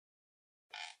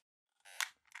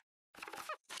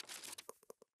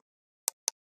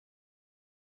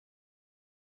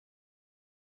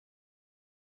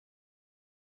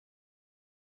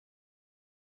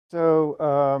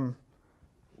So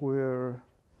we're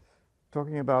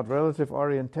talking about relative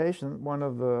orientation, one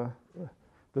of the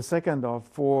second of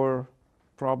 4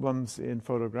 problems in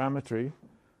photogrammetry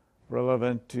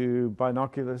relevant to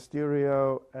binocular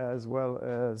stereo as well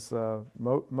as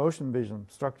motion vision,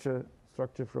 structure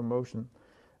from motion.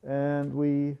 And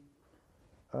we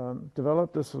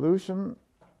developed a solution,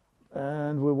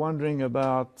 and we're wondering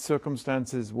about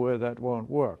circumstances where that won't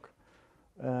work.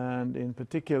 And in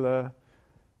particular,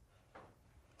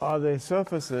 are there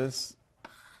surfaces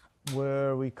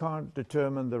where we can't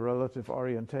determine the relative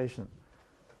orientation?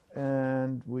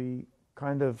 And we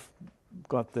kind of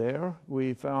got there.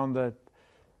 We found that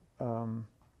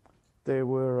they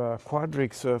were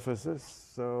quadric surfaces.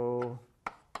 So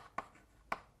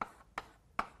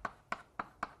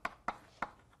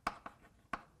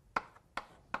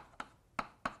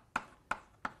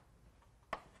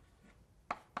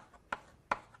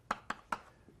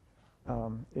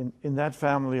in that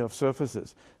family of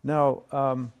surfaces. Now,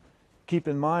 keep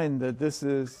in mind that this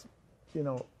is,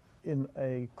 in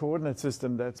a coordinate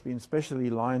system that's been specially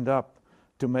lined up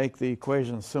to make the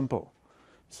equation simple.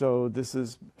 So this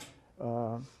is,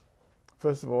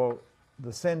 first of all,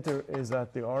 the center is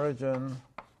at the origin,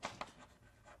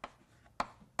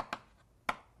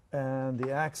 and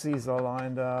the axes are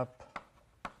lined up.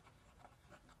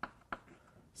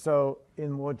 So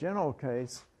in more general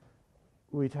case,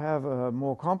 we'd have a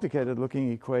more complicated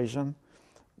looking equation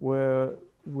where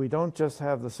we don't just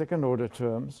have the second order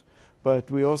terms, but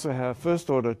we also have first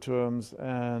order terms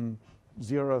and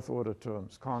 0th order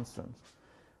terms, constants.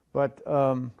 But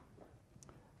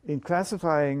in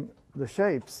classifying the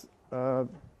shapes,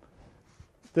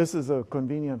 this is a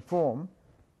convenient form.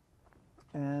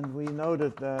 And we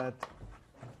noted that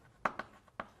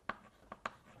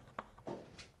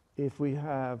if we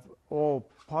have all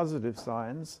positive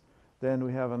signs, then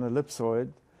we have an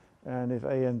ellipsoid. And if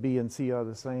A and B and C are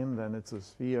the same, then it's a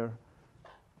sphere.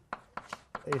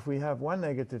 If we have one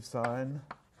negative sign,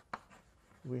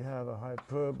 we have a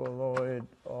hyperboloid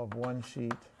of one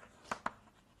sheet.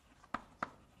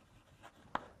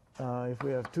 If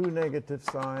we have 2 negative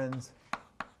signs,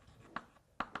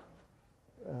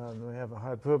 we have a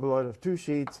hyperboloid of 2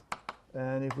 sheets.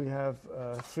 And if we have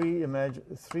 3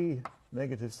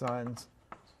 negative signs,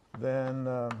 then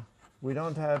we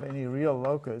don't have any real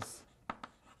locus.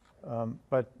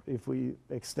 But if we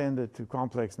extend it to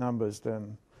complex numbers,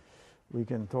 then we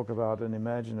can talk about an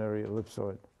imaginary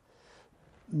ellipsoid.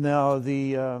 Now,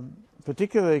 the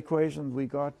particular equation we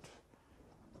got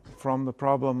from the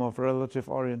problem of relative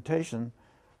orientation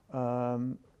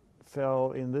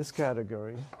fell in this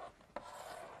category.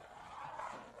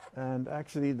 And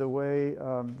actually, the way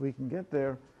we can get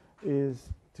there is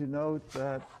to note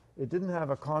that it didn't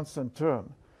have a constant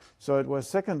term. So it was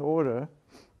second order,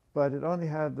 but it only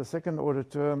had the second order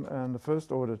term and the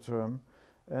first order term.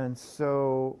 And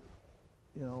so,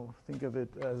 think of it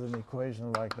as an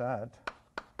equation like that.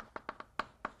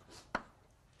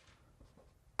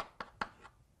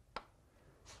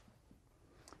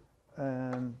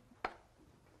 And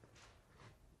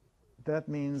that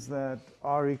means that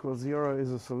r equals 0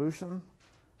 is a solution.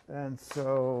 And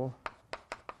so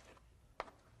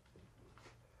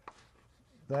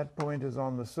that point is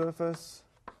on the surface.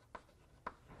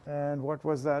 And what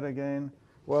was that again?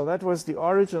 Well, that was the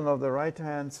origin of the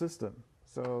right-hand system.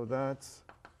 So that's,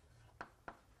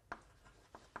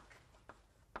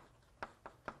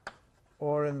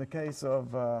 or in the case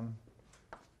of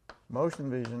motion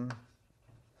vision,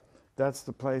 that's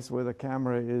the place where the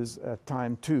camera is at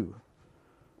time 2.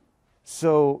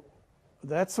 So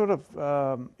that's sort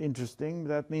of interesting.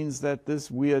 That means that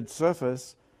this weird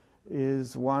surface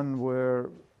is one where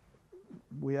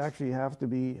we actually have to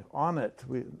be on it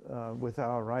with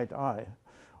our right eye,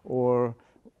 or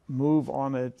move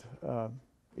on it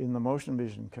in the motion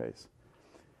vision case.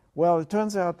 Well, it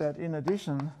turns out that in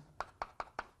addition,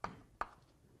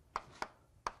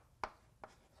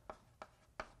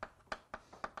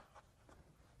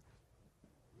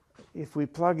 if we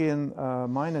plug in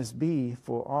minus b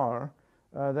for r,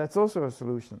 that's also a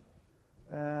solution.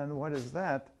 And what is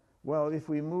that? Well, if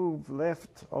we move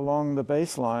left along the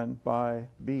baseline by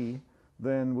b,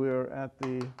 then we're at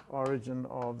the origin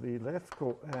of the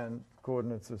left-hand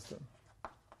coordinate system.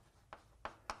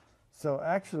 So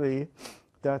actually,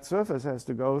 that surface has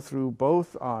to go through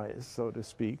both eyes, so to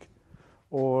speak.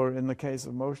 Or in the case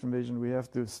of motion vision, we have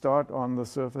to start on the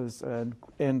surface and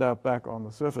end up back on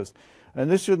the surface. And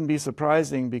this shouldn't be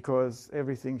surprising because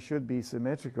everything should be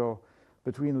symmetrical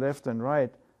between left and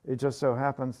right. It just so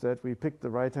happens that we picked the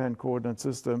right-hand coordinate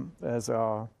system as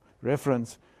our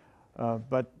reference,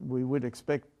 but we would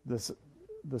expect this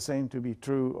the same to be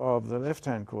true of the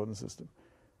left-hand coordinate system.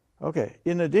 Okay,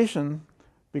 in addition,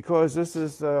 because this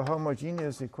is a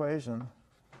homogeneous equation,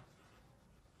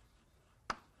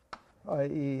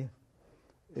 i.e.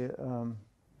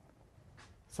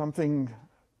 some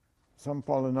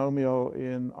polynomial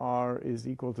in R is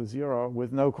equal to 0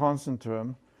 with no constant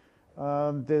term,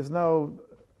 there's no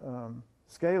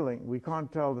scaling. We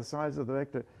can't tell the size of the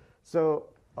vector. So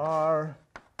R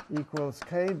equals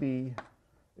KB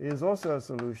is also a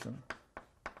solution.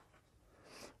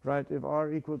 Right? If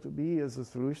R equal to B is a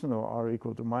solution, or R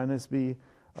equal to minus B,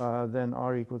 then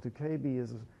R equal to KB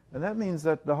is and that means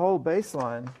that the whole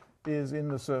baseline is in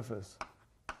the surface.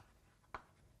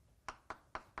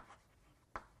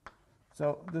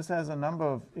 So this has a number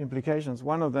of implications.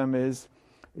 One of them is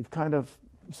it kind of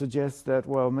suggests that,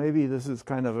 well, maybe this is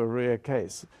kind of a rare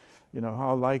case. You know,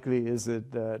 how likely is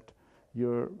it that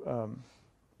you're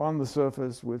on the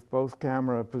surface with both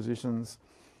camera positions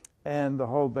and the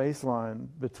whole baseline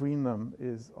between them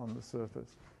is on the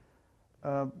surface?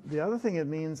 The other thing it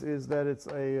means is that it's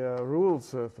a ruled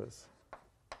surface.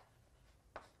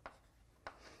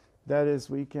 That is,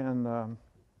 we can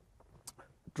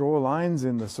draw lines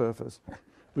in the surface,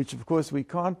 which of course we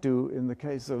can't do in the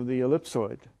case of the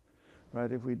ellipsoid.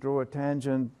 Right? If we draw a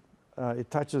tangent, it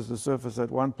touches the surface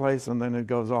at one place and then it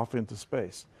goes off into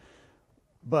space.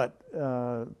 But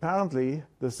apparently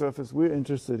the surface we're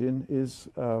interested in is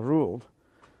ruled.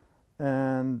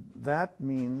 And that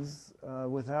means,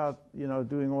 without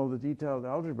doing all the detailed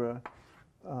algebra,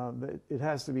 that it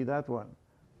has to be that one,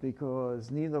 because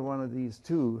neither one of these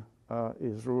two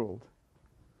is ruled.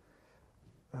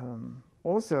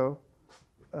 Also,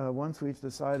 once we've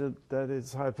decided that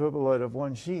it's hyperboloid of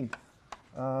one sheet,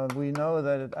 we know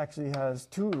that it actually has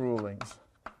two rulings.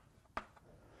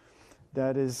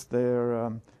 That is,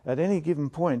 at any given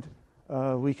point,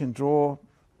 we can draw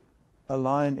a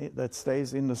line that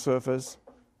stays in the surface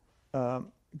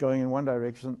going in one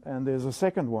direction, and there's a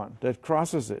second one that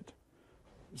crosses it.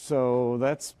 So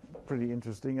that's pretty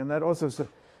interesting. And that also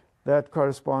that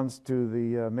corresponds to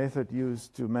the method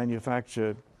used to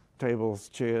manufacture tables,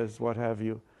 chairs, what have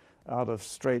you, out of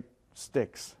straight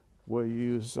sticks, where you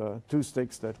use two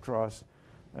sticks that cross.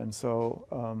 And so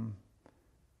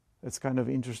it's kind of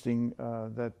interesting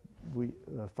that we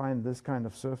find this kind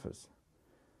of surface.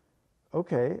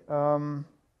 Okay,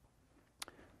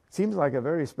 seems like a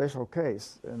very special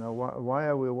case. Why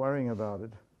are we worrying about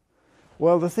it?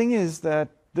 Well, the thing is that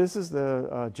this is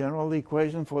the general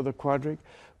equation for the quadric,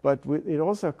 but it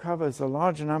also covers a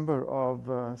large number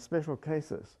of special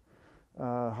cases,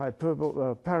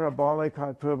 parabolic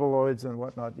hyperboloids and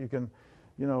whatnot. You can,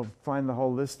 find the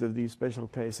whole list of these special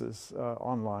cases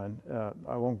online.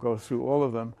 I won't go through all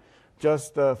of them.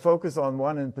 Just focus on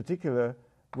one in particular,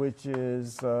 which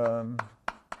is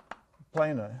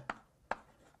planar.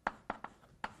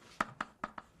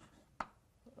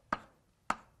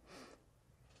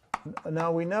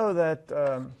 Now we know that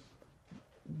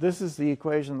this is the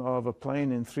equation of a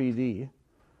plane in 3D.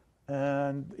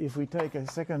 And if we take a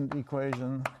second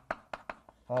equation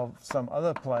of some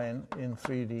other plane in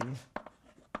 3D,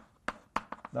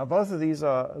 now both of these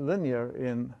are linear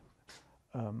in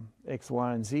x,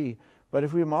 y, and z. But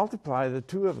if we multiply the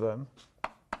two of them,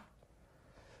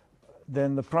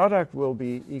 then the product will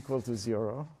be equal to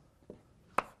 0.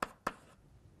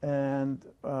 And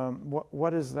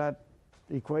what is that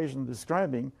equation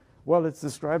describing? Well, it's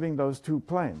describing those two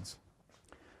planes.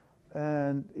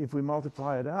 And if we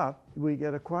multiply it out, we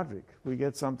get a quadric. We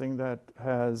get something that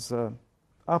has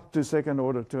up to second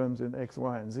order terms in x,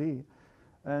 y, and z.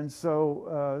 And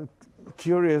so,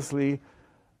 curiously,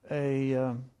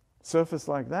 a surface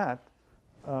like that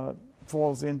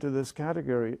falls into this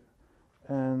category.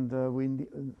 And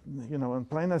and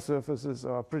planar surfaces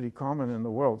are pretty common in the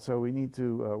world, so we need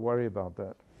to worry about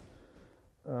that.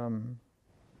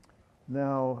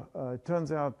 Now, it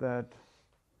turns out that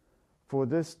for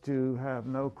this to have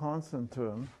no constant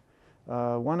term,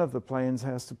 one of the planes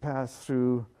has to pass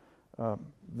through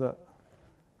the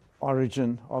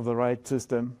origin of the right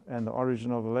system and the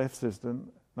origin of the left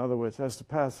system. In other words, has to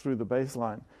pass through the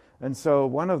baseline. And so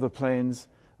one of the planes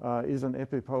is an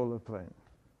epipolar plane.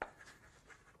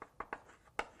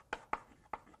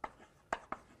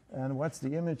 And what's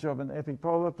the image of an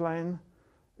epipolar plane?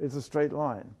 It's a straight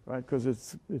line, right? Because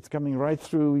it's coming right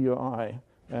through your eye.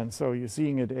 And so you're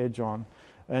seeing it edge on.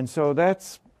 And so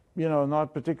that's,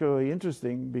 not particularly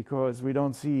interesting because we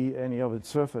don't see any of its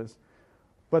surface.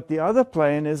 But the other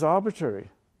plane is arbitrary.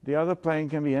 The other plane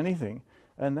can be anything.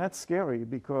 And that's scary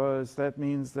because that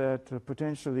means that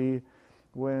potentially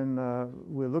when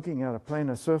we're looking at a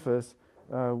planar surface,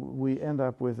 we end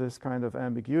up with this kind of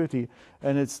ambiguity.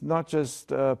 And it's not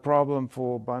just a problem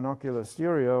for binocular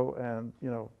stereo and,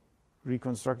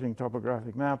 reconstructing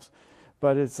topographic maps,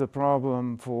 but it's a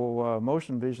problem for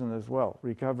motion vision as well,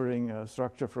 recovering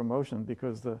structure from motion,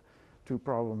 because the two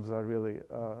problems are really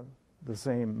the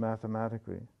same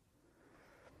mathematically.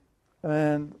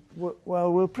 And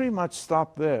well, we'll pretty much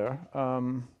stop there,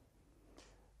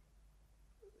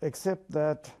 except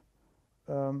that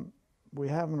we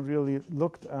haven't really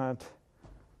looked at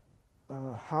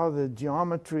how the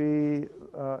geometry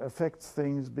affects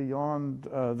things beyond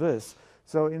this.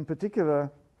 So in particular,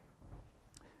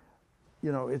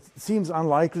 it seems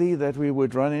unlikely that we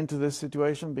would run into this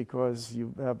situation because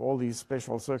you have all these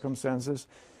special circumstances.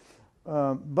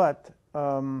 But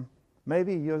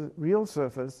maybe your real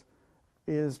surface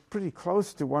is pretty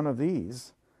close to one of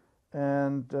these,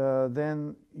 and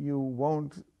then you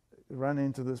won't run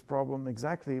into this problem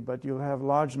exactly, but you'll have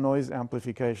large noise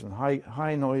amplification,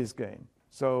 high noise gain.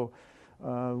 So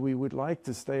we would like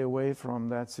to stay away from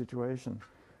that situation.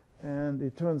 And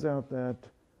it turns out that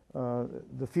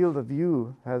the field of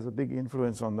view has a big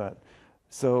influence on that.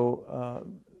 So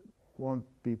won't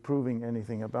be proving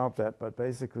anything about that, but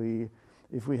basically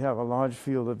if we have a large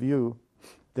field of view,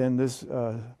 then this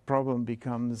problem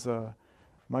becomes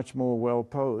much more well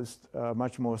posed,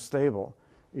 much more stable.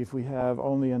 If we have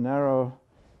only a narrow,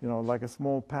 like a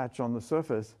small patch on the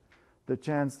surface, the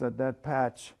chance that that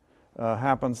patch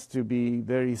happens to be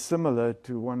very similar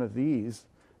to one of these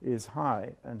is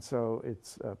high, and so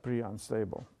it's pretty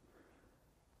unstable.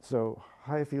 So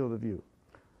high field of view,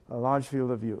 a large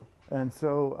field of view. And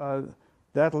so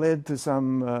that led to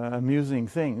some amusing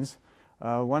things.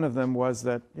 One of them was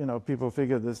that, people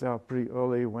figured this out pretty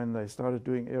early when they started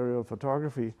doing aerial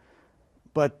photography,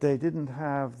 but they didn't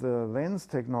have the lens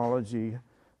technology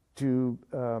to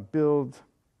build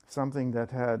something that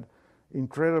had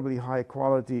incredibly high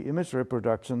quality image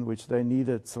reproduction, which they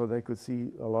needed so they could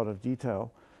see a lot of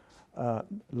detail.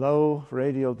 Low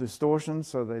radial distortion,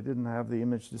 so they didn't have the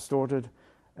image distorted,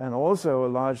 and also a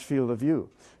large field of view.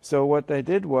 So what they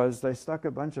did was they stuck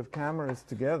a bunch of cameras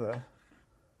together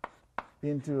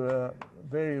into a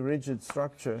very rigid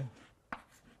structure.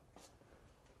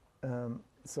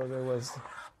 So there was,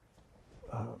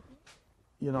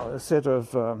 a set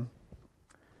of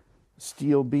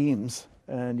steel beams,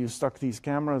 and you stuck these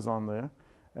cameras on there,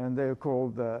 and they're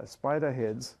called spider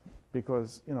heads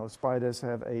because, spiders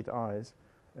have 8 eyes.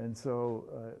 And so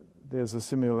there's a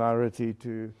similarity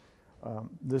to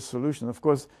this solution. Of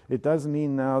course, it does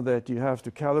mean now that you have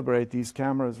to calibrate these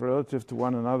cameras relative to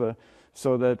one another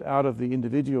so that out of the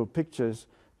individual pictures,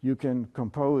 you can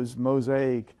compose,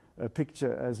 mosaic a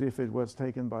picture as if it was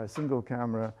taken by a single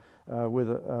camera with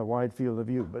a wide field of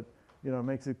view. But,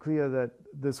 makes it clear that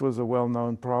this was a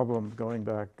well-known problem going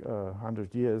back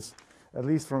 100 years, at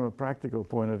least from a practical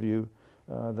point of view.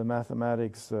 The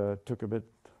mathematics took a bit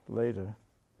later.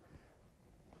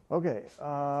 Okay,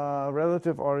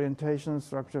 relative orientation,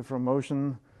 structure from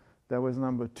motion. That was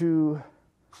number 2.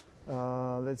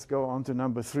 Let's go on to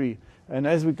number 3. And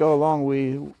as we go along,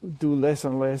 we do less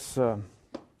and less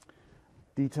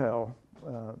detail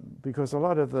because a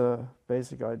lot of the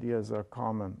basic ideas are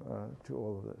common to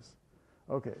all of this.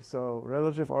 Okay, so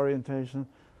relative orientation.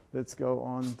 Let's go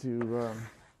on to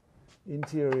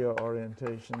interior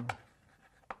orientation,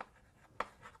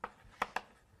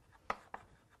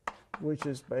 which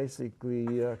is basically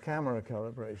camera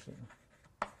calibration.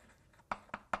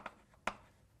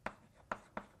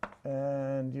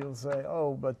 And you'll say,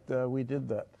 oh, but we did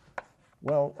that.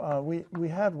 Well, we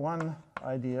had one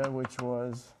idea, which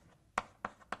was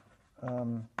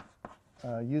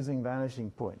using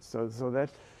vanishing points. So that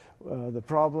the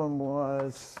problem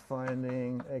was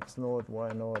finding x naught,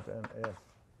 y naught, and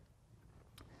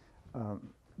f.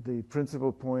 The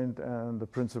principal point and the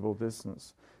principal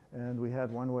distance. And we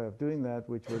had one way of doing that,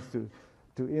 which was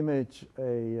to image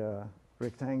a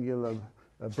rectangular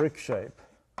brick shape.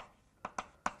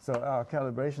 So our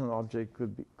calibration object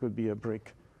could be a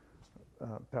brick,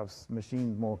 perhaps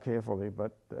machined more carefully,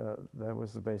 but that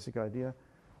was the basic idea.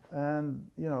 And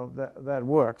that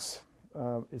works.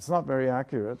 It's not very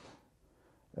accurate.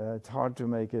 It's hard to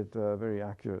make it very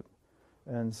accurate.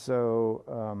 And so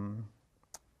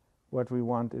what we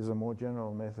want is a more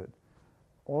general method.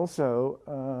 Also,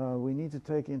 we need to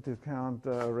take into account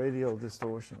radial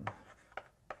distortion.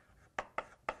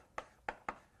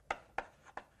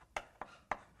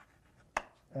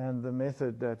 And the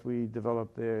method that we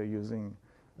developed there using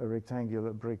a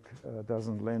rectangular brick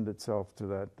doesn't lend itself to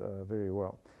that very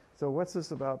well. So what's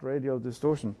this about radial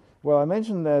distortion? Well, I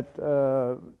mentioned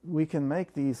that we can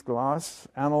make these glass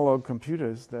analog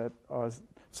computers that are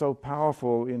so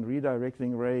powerful in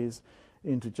redirecting rays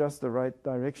into just the right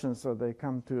direction so they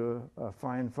come to a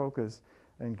fine focus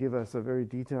and give us a very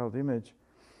detailed image.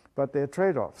 But there are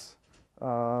trade-offs,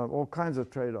 all kinds of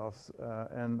trade-offs.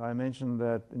 And I mentioned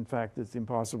that, in fact, it's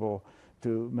impossible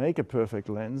to make a perfect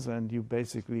lens, and you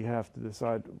basically have to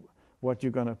decide what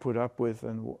you're going to put up with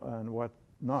and what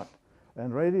not.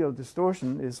 And radial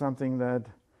distortion is something that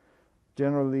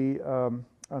generally,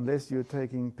 unless you're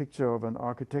taking picture of an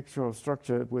architectural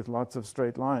structure with lots of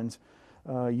straight lines,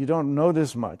 you don't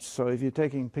notice much. So if you're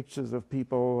taking pictures of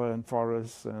people and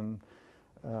forests and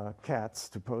cats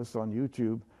to post on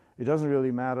YouTube, it doesn't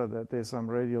really matter that there's some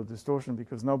radial distortion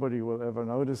because nobody will ever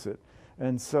notice it.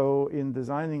 And so in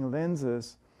designing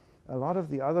lenses, a lot of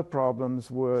the other problems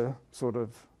were sort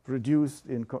of reduced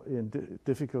in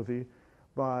difficulty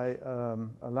by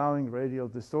allowing radial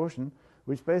distortion,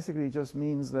 which basically just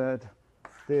means that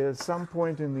there's some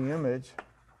point in the image,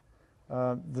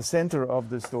 the center of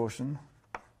distortion,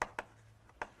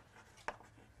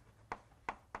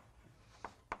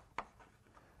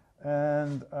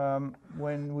 and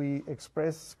when we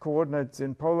express coordinates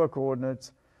in polar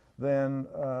coordinates, then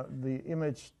the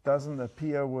image doesn't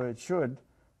appear where it should,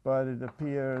 but it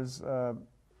appears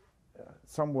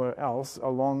somewhere else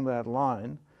along that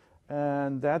line.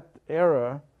 And that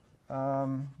error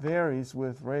varies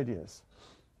with radius.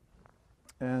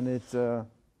 And it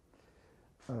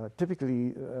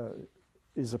typically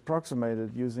is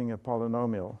approximated using a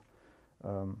polynomial.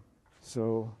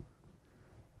 So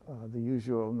the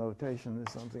usual notation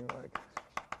is something like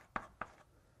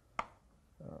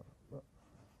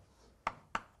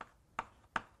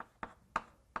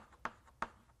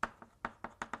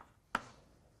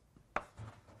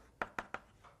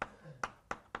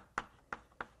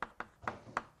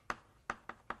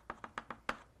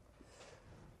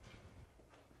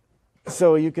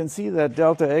so you can see that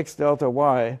delta x, delta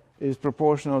y is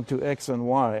proportional to x and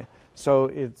y. So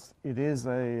it is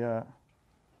a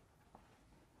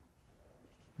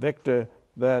vector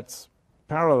that's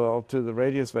parallel to the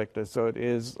radius vector. So it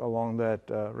is along that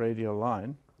radial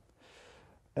line.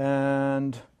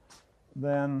 And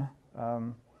then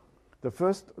the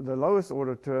lowest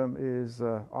order term is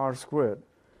r squared.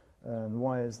 And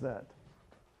why is that?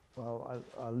 Well,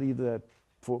 I'll leave that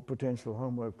for potential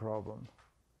homework problem.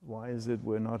 Why is it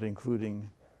we're not including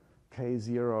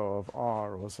k0 of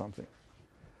r or something?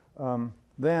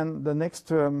 Then the next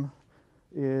term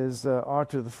is r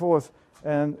to the fourth.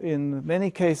 And in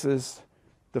many cases,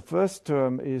 the first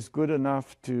term is good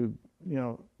enough to,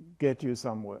 get you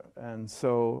somewhere. And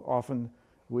so often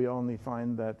we only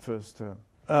find that first term.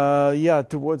 Yeah,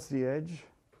 towards the edge.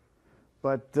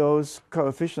 But those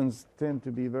coefficients tend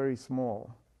to be very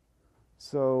small.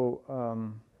 So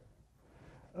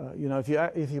if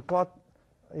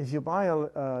you buy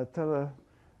a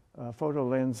telephoto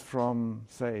lens from,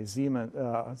 say,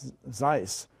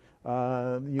 Zeiss,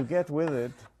 you get with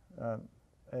it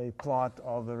a plot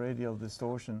of the radial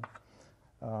distortion,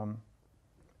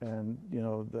 and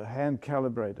the hand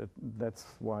calibrated. That's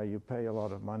why you pay a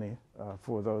lot of money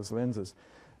for those lenses,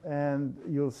 and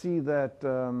you'll see that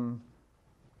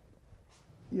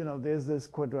there's this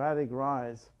quadratic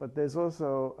rise, but there's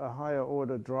also a higher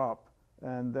order drop.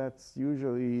 And that's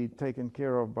usually taken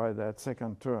care of by that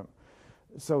second term.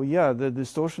 So yeah, the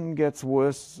distortion gets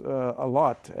worse a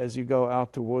lot as you go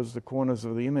out towards the corners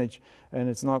of the image, and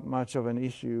it's not much of an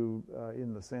issue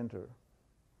in the center.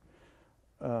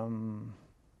 In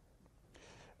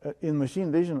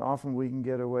machine vision, often we can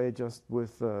get away just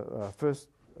with first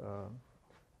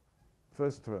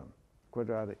term,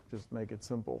 quadratic, just make it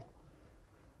simple.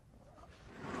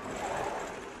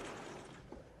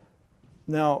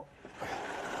 Now,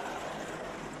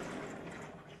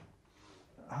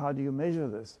 how do you measure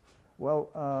this?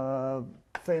 Well,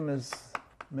 famous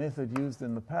method used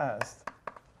in the past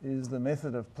is the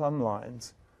method of plumb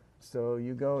lines. So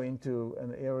you go into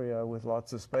an area with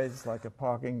lots of space, like a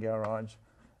parking garage,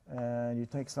 and you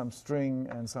take some string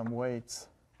and some weights,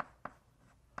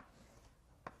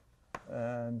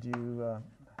 and you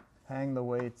hang the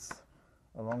weights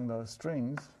along those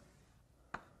strings.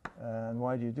 And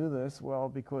why do you do this? Well,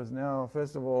 because now,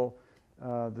 first of all,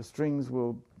 the strings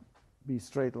will be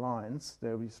straight lines.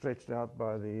 They'll be stretched out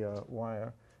by the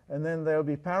wire. And then they'll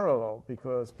be parallel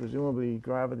because presumably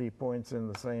gravity points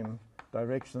in the same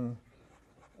direction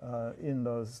in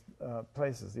those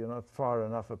places. You're not far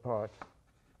enough apart.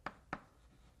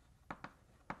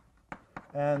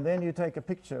 And then you take a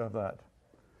picture of that.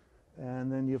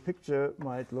 And then your picture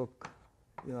might look,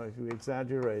 if you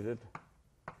exaggerate it,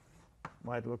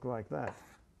 might look like that.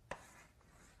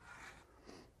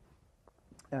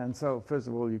 And so first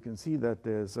of all, you can see that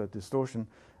there's a distortion,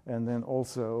 and then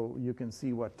also you can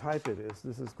see what type it is.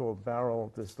 This is called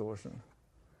barrel distortion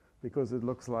because it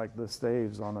looks like the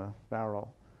staves on a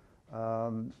barrel.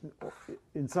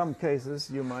 In some cases,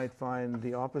 you might find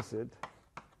the opposite,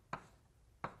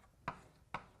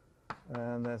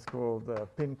 and that's called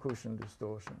pincushion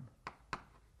distortion.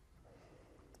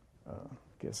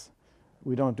 Guess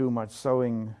we don't do much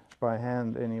sewing by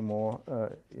hand anymore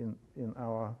in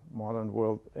our modern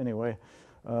world anyway.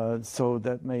 So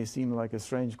that may seem like a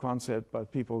strange concept,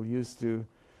 but people used to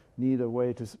need a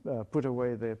way to put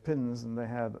away their pins, and they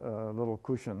had a little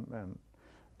cushion, and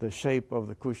the shape of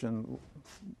the cushion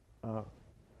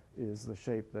is the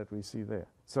shape that we see there.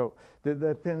 So that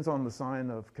depends on the sign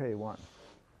of K1.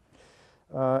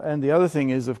 And the other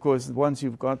thing is, of course, once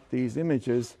you've got these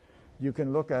images, you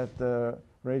can look at the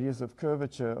radius of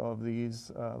curvature of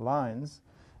these lines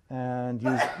and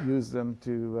use them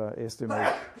to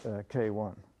estimate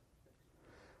K1.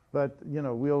 But, you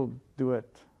know, we'll do it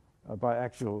by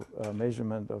actual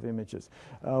measurement of images.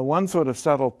 One sort of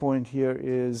subtle point here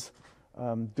is,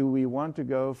 do we want to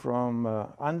go from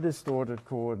undistorted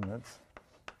coordinates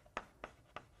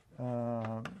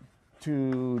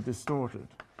to distorted?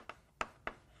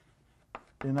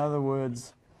 In other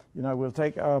words, you know, we'll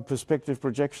take our perspective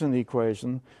projection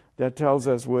equation that tells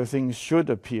us where things should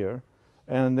appear,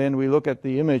 and then we look at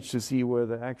the image to see where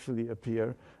they actually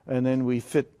appear, and then we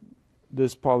fit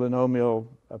this polynomial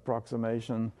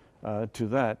approximation to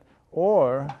that.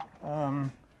 Or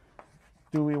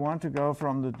do we want to go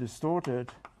from the distorted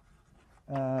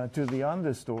to the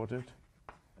undistorted,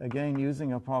 again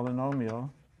using a polynomial?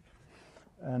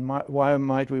 And why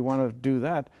might we want to do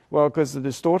that? Well, because the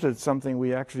distorted is something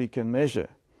we actually can measure.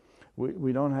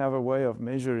 We don't have a way of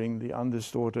measuring the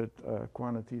undistorted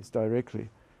quantities directly.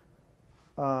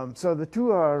 So the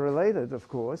two are related, of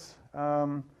course,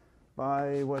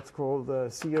 by what's called the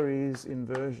series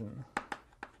inversion.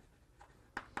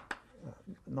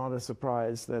 Not a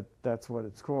surprise that that's what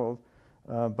it's called,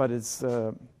 but it's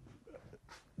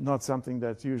not something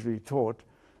that's usually taught,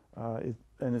 and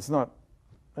it's not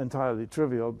entirely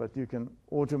trivial, but you can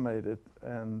automate it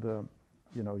and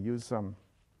you know, use some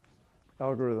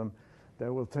algorithm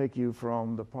that will take you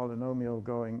from the polynomial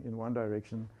going in one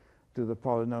direction to the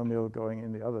polynomial going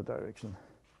in the other direction.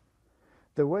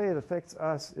 The way it affects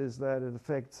us is that it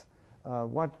affects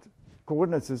what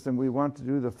coordinate system we want to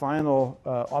do the final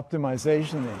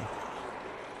optimization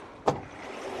in.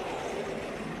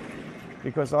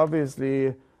 Because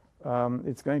obviously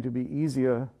it's going to be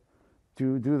easier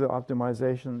to do the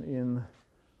optimization in,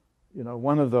 you know,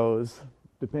 one of those,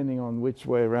 depending on which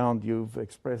way around you've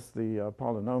expressed the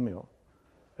polynomial.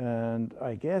 And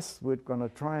I guess we're going to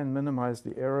try and minimize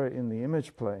the error in the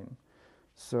image plane.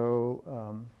 So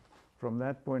from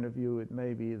that point of view, it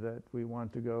may be that we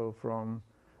want to go from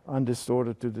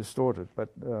undistorted to distorted, but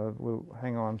we'll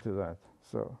hang on to that.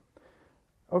 So,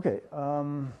 okay.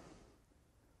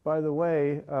 By the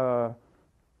way,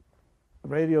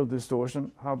 radial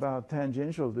distortion, how about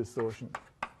tangential distortion?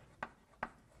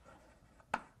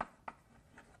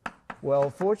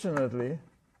 Well, fortunately,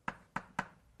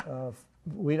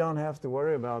 we don't have to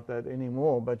worry about that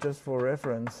anymore, but just for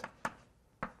reference,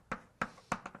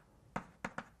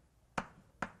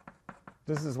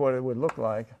 this is what it would look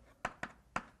like.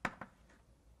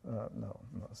 No,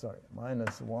 sorry,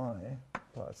 minus y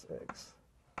plus x.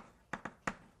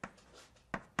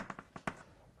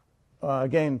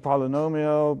 Again,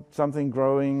 polynomial, something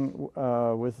growing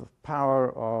with the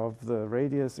power of the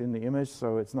radius in the image,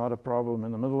 so it's not a problem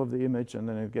in the middle of the image, and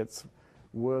then it gets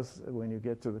worse when you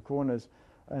get to the corners.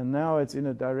 And now it's in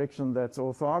a direction that's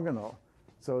orthogonal.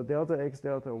 So delta x,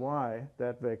 delta y,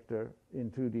 that vector in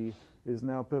 2D, is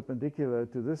now perpendicular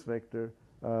to this vector,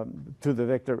 to the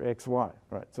vector xy.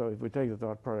 Right. So if we take the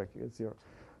dot product, it's 0.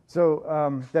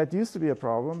 So that used to be a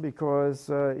problem because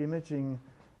imaging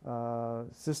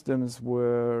systems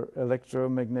were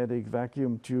electromagnetic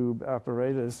vacuum tube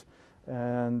apparatus,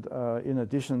 and in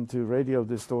addition to radial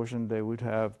distortion, they would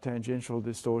have tangential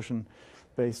distortion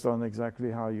based on exactly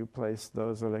how you place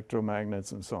those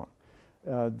electromagnets and so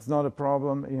on. It's not a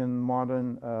problem in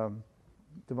modern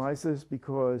devices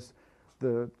because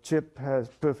the chip has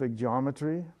perfect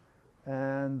geometry,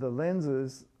 and the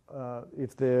lenses,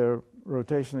 if they're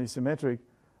rotationally symmetric,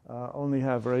 only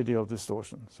have radial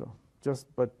distortion. So just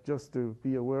to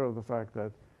be aware of the fact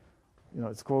that, you know,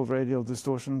 it's called radial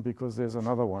distortion because there's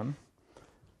another one.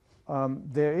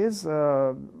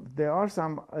 There are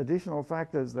some additional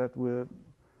factors that we're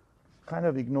kind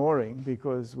of ignoring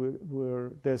because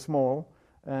they're small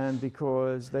and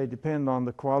because they depend on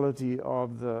the quality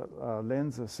of the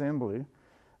lens assembly.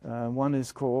 One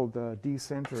is called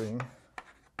decentering.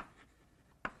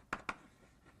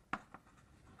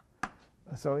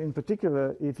 So in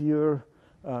particular, if your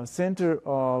center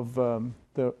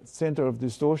of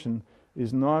distortion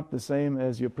is not the same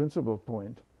as your principal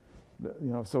point,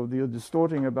 so you're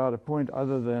distorting about a point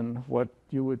other than what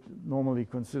you would normally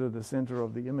consider the center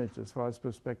of the image as far as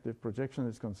perspective projection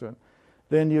is concerned,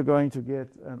 then you're going to get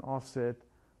an offset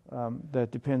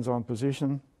that depends on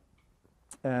position.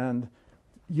 And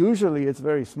usually it's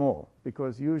very small,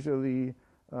 because usually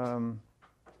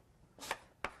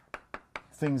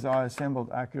things are assembled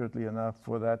accurately enough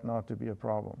for that not to be a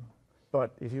problem.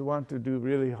 But if you want to do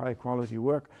really high quality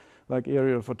work like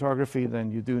aerial photography,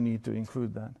 then you do need to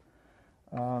include that.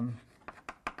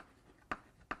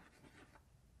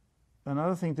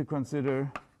 Another thing to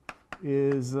consider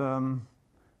is,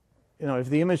 if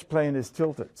the image plane is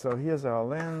tilted. So here's our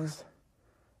lens,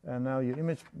 and now your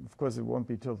image, of course, it won't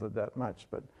be tilted that much,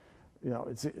 but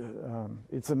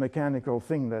it's a mechanical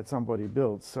thing that somebody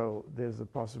built, so there's a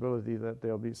possibility that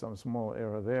there'll be some small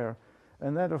error there.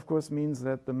 And that, of course, means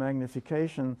that the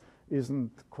magnification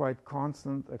isn't quite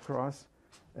constant across,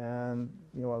 and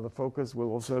the focus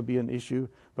will also be an issue.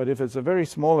 But if it's a very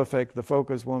small effect, the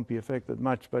focus won't be affected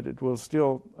much, but it will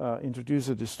still introduce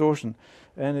a distortion.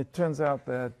 And it turns out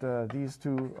that these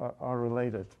two are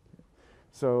related.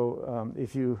 So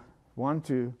if you want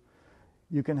to,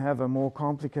 you can have a more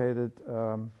complicated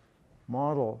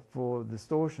model for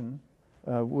distortion.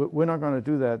 We're not going to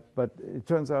do that, but it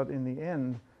turns out in the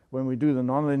end, when we do the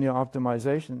nonlinear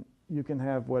optimization, you can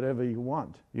have whatever you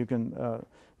want. You can,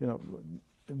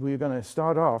 we're going to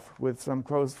start off with some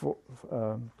closed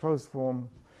form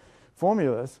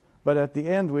formulas, but at the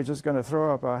end, we're just going to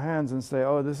throw up our hands and say,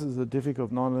 oh, this is a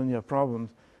difficult nonlinear problem.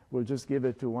 We'll just give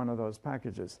it to one of those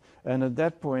packages. And at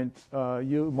that point,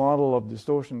 your model of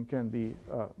distortion can be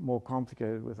more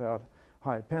complicated without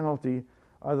high penalty,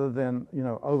 other than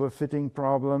overfitting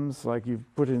problems, like you've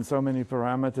put in so many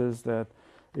parameters that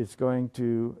it's going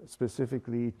to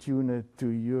specifically tune it to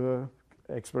your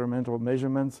experimental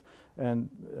measurements, and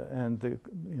the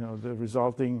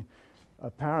resulting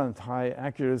apparent high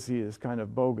accuracy is kind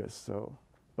of bogus. So,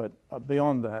 but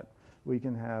beyond that, we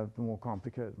can have more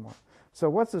complicated models. So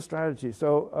what's the strategy?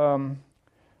 So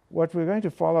what we're going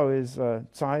to follow is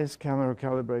Tsai's camera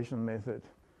calibration method,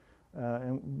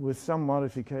 and with some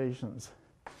modifications.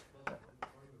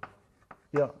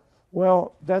 Yeah.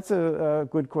 Well, that's a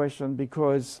good question,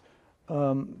 because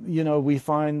we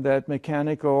find that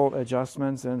mechanical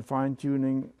adjustments and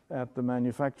fine-tuning at the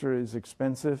manufacturer is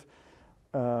expensive.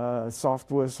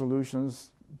 Software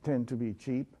solutions tend to be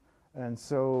cheap. And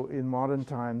so in modern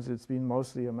times, it's been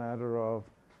mostly a matter of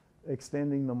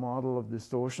extending the model of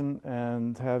distortion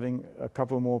and having a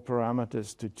couple more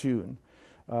parameters to tune.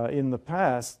 In the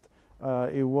past,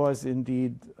 it was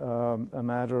indeed a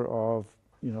matter of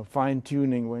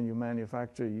fine-tuning when you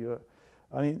manufacture your.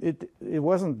 I mean, it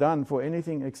wasn't done for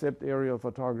anything except aerial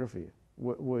photography,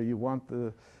 where you want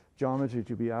the geometry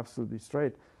to be absolutely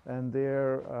straight. And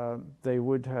there, they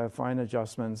would have fine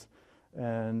adjustments,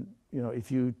 and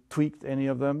if you tweaked any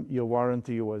of them, your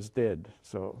warranty was dead.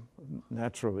 So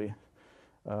naturally,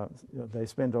 they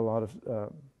spent a lot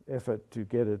of effort to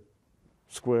get it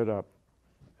squared up,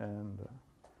 and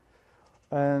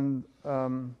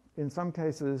in some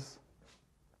cases,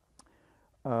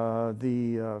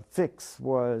 the fix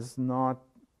was not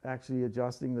actually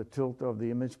adjusting the tilt of the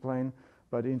image plane,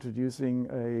 but introducing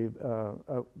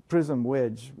a prism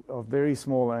wedge of very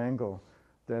small angle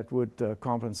that would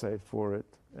compensate for it.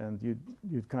 And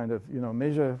you'd kind of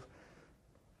measure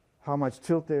how much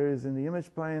tilt there is in the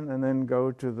image plane, and then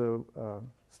go to the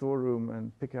storeroom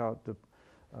and pick out the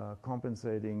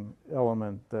compensating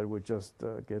element that would just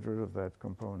get rid of that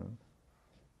component.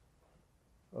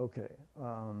 Okay.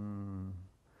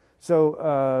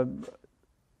 So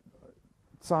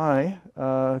Tsai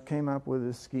came up with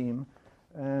a scheme,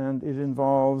 and it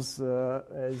involves,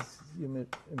 as you may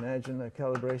imagine, a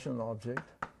calibration object.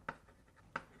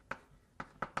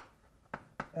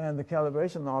 And the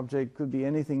calibration object could be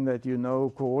anything that you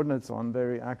know coordinates on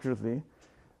very accurately.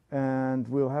 And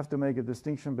we'll have to make a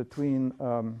distinction between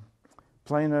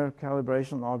planar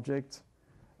calibration objects,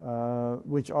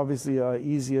 which obviously are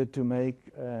easier to make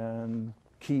and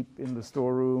keep in the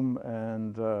storeroom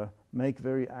and make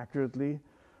very accurately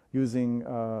using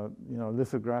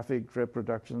lithographic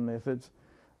reproduction methods,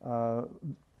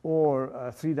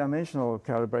 or three-dimensional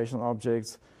calibration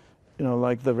objects,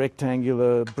 like the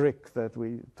rectangular brick that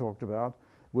we talked about,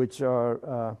 which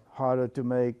are harder to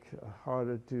make,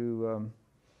 harder to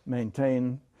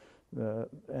maintain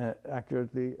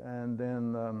accurately, and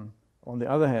then on the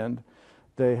other hand,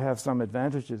 they have some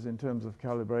advantages in terms of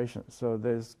calibration. So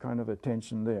there's kind of a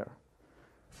tension there.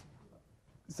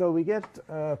 So we get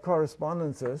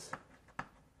correspondences,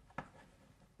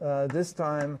 this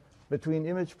time between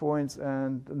image points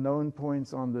and known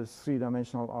points on this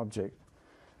three-dimensional object.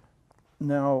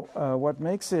 Now, what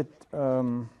makes it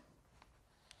not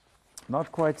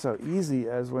quite so easy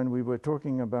as when we were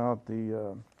talking about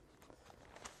the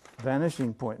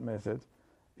vanishing point method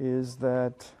is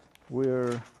that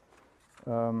we're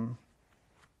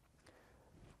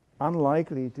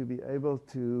unlikely to be able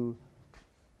to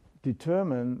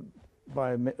determine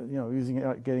by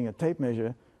getting a tape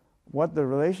measure what the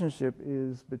relationship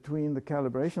is between the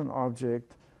calibration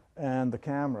object and the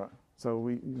camera. So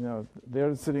we,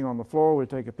 they're sitting on the floor. We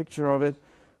take a picture of it,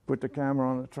 put the camera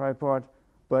on a tripod,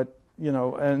 but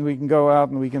and we can go out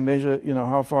and we can measure,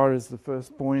 how far is the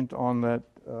first point on that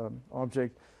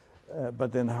object,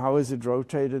 but then how is it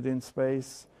rotated in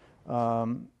space?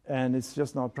 And it's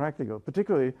just not practical,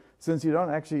 particularly since you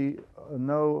don't actually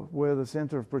know where the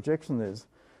center of projection is.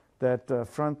 That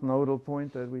front nodal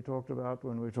point that we talked about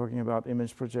when we were talking about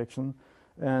image projection.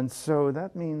 And so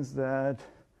that means that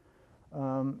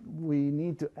we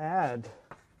need to add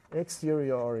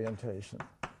exterior orientation.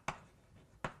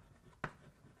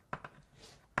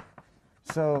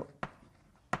 So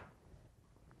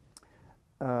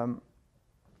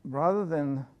rather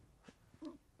than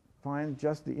find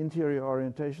just the interior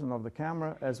orientation of the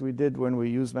camera as we did when we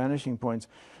used vanishing points,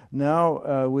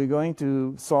 now we're going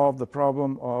to solve the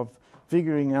problem of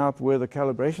figuring out where the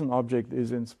calibration object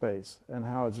is in space and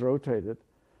how it's rotated,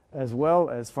 as well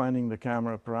as finding the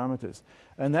camera parameters.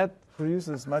 And that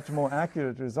produces much more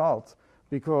accurate results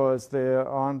because there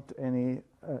aren't any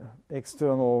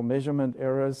external measurement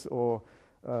errors or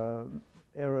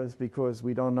errors because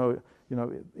we don't know,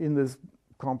 in this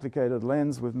complicated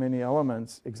lens with many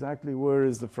elements, exactly where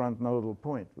is the front nodal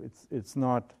point. It's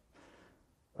not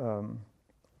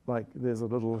like there's a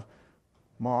little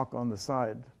mark on the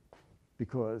side,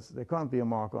 because there can't be a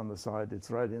mark on the side. It's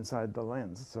right inside the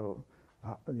lens. So,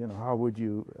 how would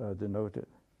you denote it?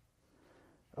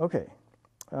 Okay.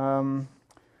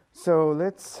 So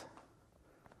let's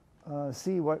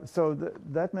see what. So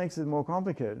that makes it more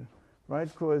complicated, right?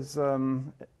 Because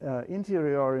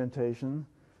interior orientation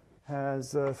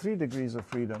has 3 degrees of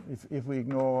freedom if we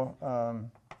ignore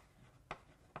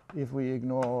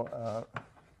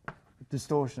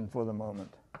distortion for the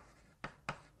moment.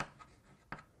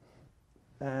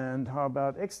 And how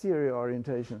about exterior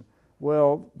orientation?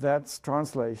 Well, that's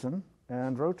translation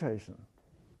and rotation.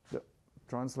 The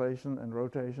translation and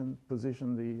rotation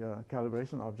position the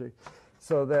calibration object.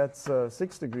 So that's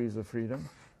 6 degrees of freedom.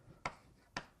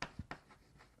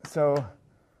 So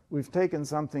we've taken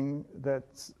something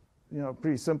that's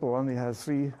pretty simple, only has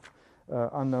 3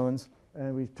 unknowns,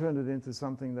 and we've turned it into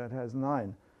something that has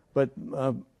 9. But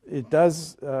it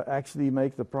does actually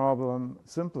make the problem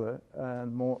simpler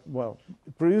and more,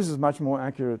 it produces much more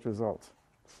accurate results.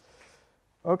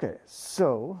 Okay,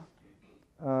 so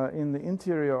in the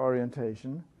interior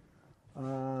orientation,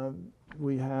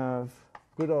 we have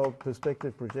good old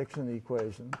perspective projection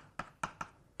equation.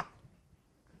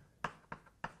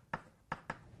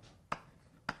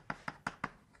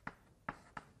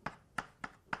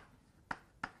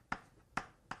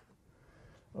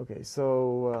 Okay,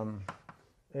 so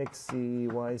XC,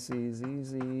 YC,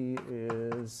 ZZ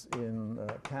is in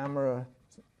camera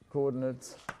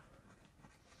coordinates.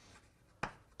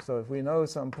 So if we know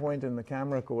some point in the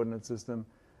camera coordinate system,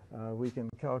 we can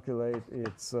calculate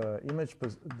its the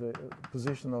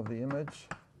position of the image.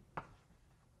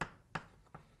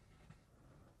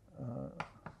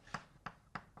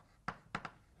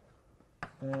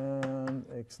 And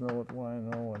X naught, Y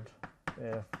naught,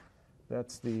 F.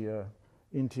 That's the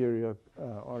interior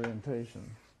orientation,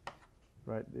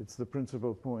 right? It's the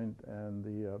principal point and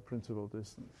the principal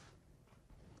distance.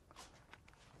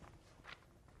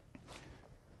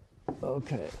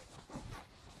 Okay.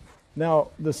 Now,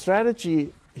 the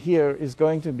strategy here is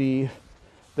going to be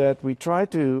that we try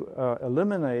to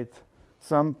eliminate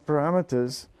some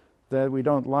parameters that we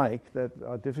don't like, that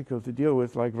are difficult to deal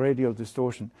with, like radial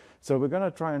distortion. So we're going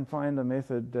to try and find a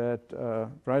method that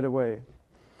right away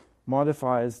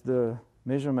modifies the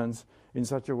measurements in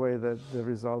such a way that the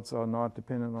results are not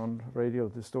dependent on radial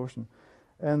distortion.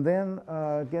 And then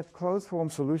get closed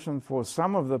form solution for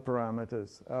some of the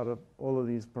parameters out of all of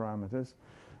these parameters.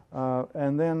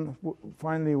 And then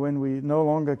finally, when we no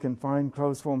longer can find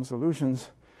closed form solutions,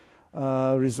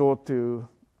 resort to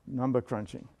number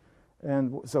crunching.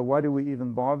 And so why do we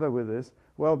even bother with this?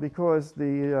 Well, because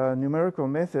the numerical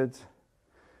methods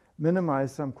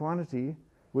minimize some quantity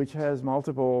which has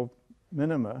multiple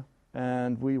minima,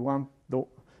 and we want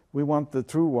the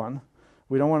true one.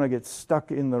 We don't want to get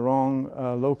stuck in the wrong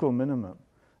local minimum.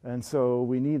 And so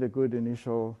we need a good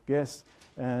initial guess,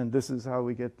 and this is how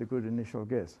we get the good initial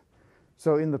guess.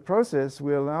 So in the process,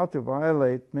 we're allowed to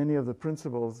violate many of the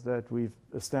principles that we've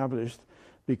established,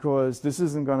 because this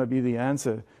isn't going to be the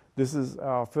answer. This is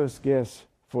our first guess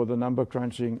for the number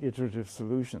crunching iterative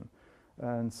solution.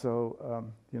 And so,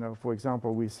 for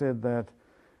example, we said that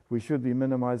we should be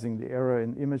minimizing the error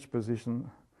in image position,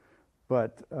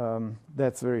 but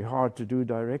that's very hard to do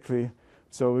directly.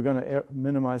 So we're going to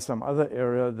minimize some other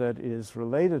error that is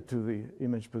related to the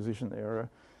image position error.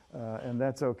 And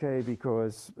that's okay,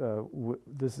 because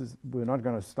we're not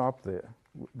going to stop there.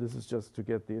 This is just to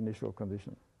get the initial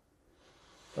condition.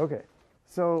 Okay,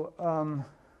 so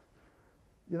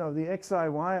the xi,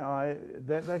 yi,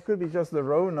 that could be just the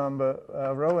row number,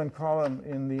 row and column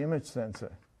in the image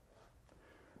sensor.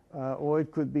 Or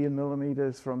it could be in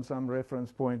millimeters from some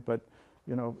reference point, but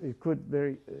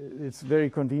it's very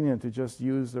convenient to just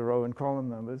use the row and column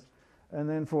numbers. And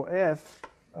then for f,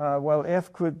 well,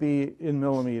 f could be in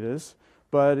millimeters,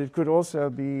 but it could also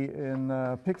be in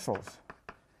pixels.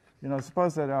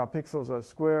 Suppose that our pixels are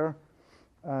square,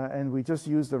 and we just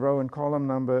use the row and column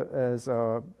number as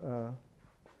our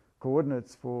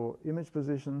coordinates for image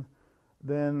position,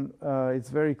 then it's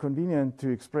very convenient to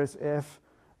express f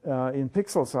in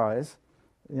pixel size.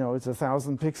 It's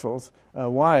 1,000 pixels.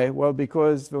 Why? Well,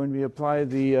 because when we apply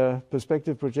the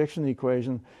perspective projection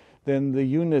equation, then the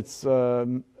units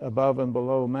above and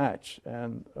below match.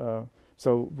 And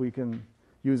so we can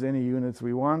use any units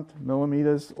we want,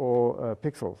 millimeters or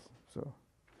pixels. So,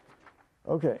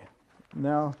 okay.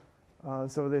 Now,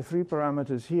 so there are 3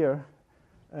 parameters here.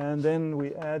 And then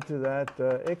we add to that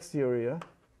exterior.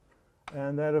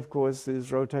 And that, of course,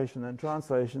 is rotation and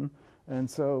translation. And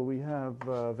so we have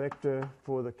a vector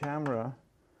for the camera,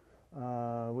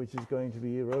 which is going to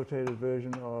be a rotated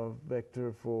version of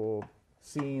vector for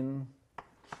scene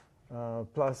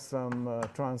plus some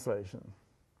translation.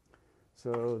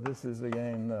 So this is,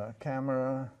 again,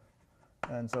 camera.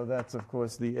 And so that's, of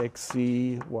course, the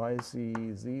XC, YC,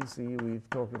 ZC we've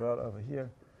talked about over here.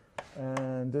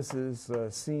 And this is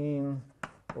scene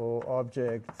or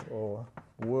object or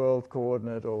world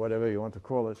coordinate or whatever you want to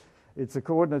call it. It's a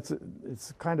coordinate,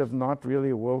 it's kind of not really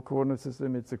a world coordinate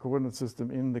system, it's a coordinate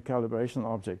system in the calibration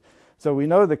object. So we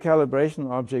know the calibration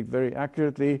object very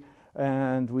accurately,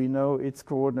 and we know its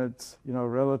coordinates,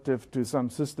 relative to some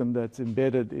system that's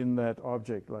embedded in that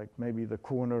object, like maybe the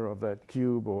corner of that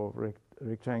cube or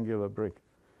rectangular brick.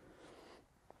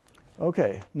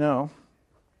 Okay, now,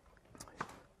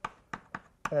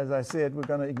 as I said, we're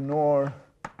going to ignore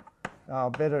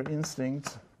our better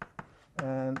instincts,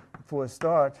 and for a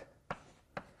start,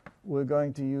 we're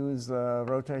going to use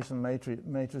rotation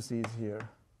matrices here.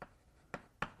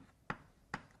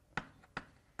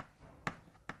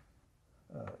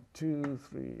 Two,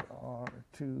 3, R,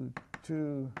 2,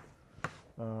 2,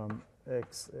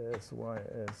 X, S, Y,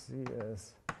 S, Z,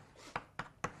 S.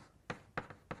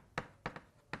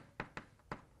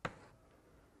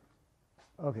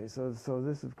 Okay, so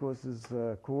this, of course, is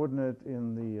a coordinate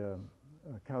in the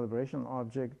calibration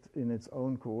object in its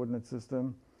own coordinate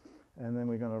system. And then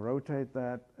we're going to rotate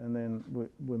that, and then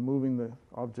we're moving the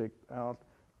object out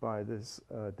by this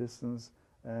distance.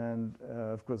 And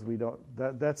of course, we don't.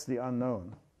 That's the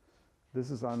unknown.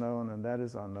 This is unknown, and that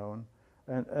is unknown.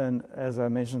 And as I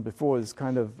mentioned before, it's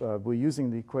kind of we're using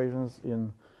the equations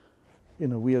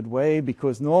in a weird way,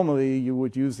 because normally you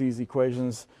would use these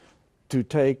equations to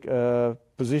take a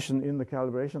position in the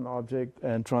calibration object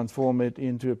and transform it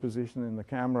into a position in the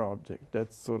camera object.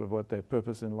 That's sort of what their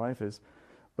purpose in life is.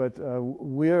 But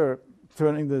we're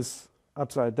turning this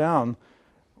upside down.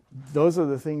 Those are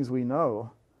the things we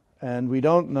know. And we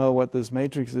don't know what this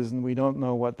matrix is, and we don't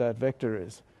know what that vector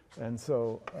is. And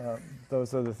so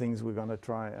those are the things we're going to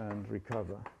try and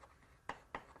recover.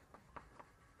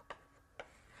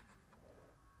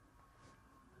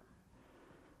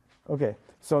 Okay,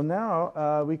 so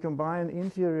now we combine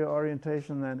interior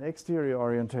orientation and exterior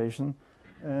orientation.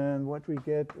 And what we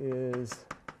get is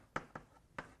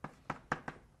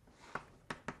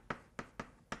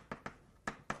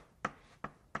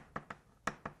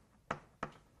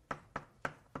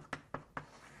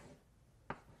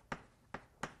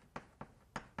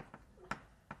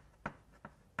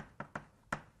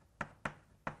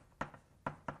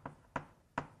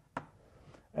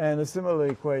and a similar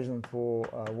equation for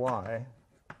y,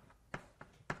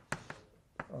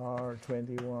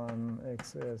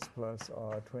 R21xs plus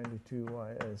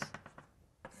R22ys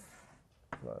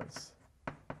plus,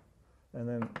 and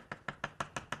then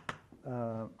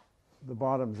the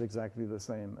bottom is exactly the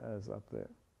same as up there.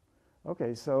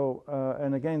 Okay, so,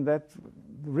 and again, that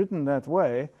written that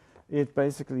way, it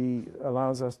basically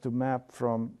allows us to map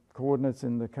from coordinates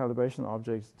in the calibration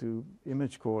objects to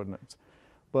image coordinates.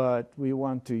 But we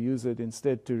want to use it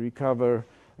instead to recover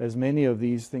as many of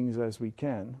these things as we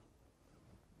can.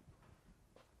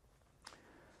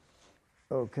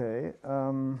 Okay.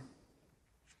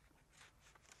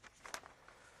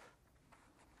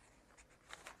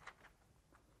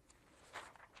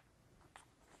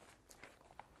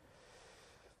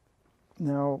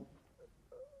 Now,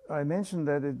 I mentioned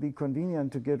that it'd be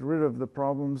convenient to get rid of the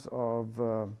problems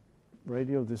of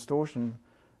radial distortion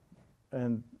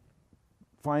and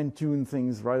fine-tune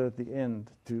things right at the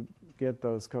end to get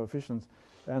those coefficients.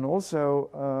 And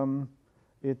also,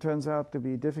 it turns out to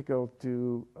be difficult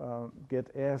to get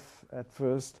F at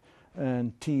first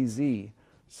and TZ.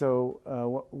 So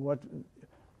what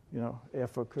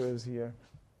F occurs here.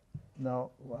 Now,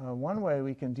 one way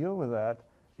we can deal with that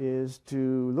is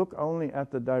to look only at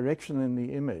the direction in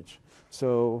the image.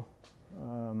 So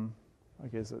I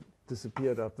guess it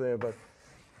disappeared up there, but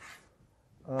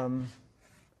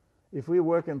if we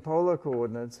work in polar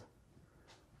coordinates,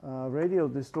 radial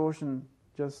distortion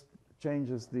just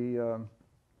changes the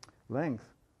length,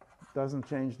 doesn't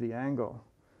change the angle.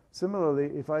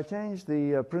 Similarly, if I change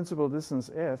the principal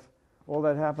distance f, all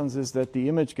that happens is that the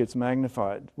image gets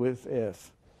magnified with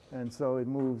f, and so it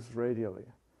moves radially.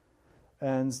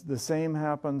 And the same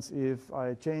happens if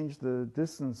I change the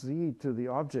distance z to the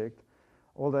object.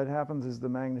 All that happens is the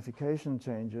magnification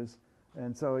changes.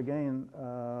 And so again,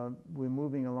 we're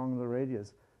moving along the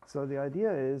radius. So the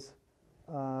idea is,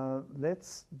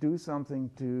 let's do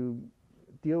something to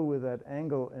deal with that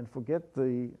angle and forget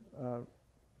the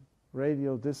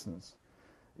radial distance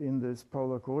in this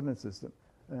polar coordinate system.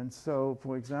 And so,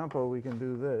 for example, we can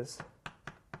do this.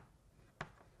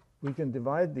 We can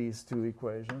divide these two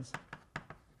equations.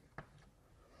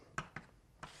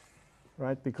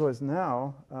 Right, because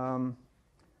now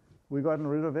we've gotten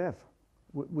rid of f.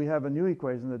 We have a new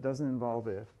equation that doesn't involve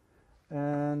f.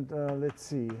 And let's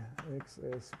see,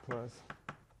 xs plus.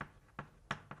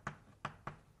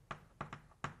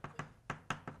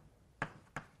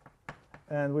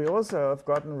 And we also have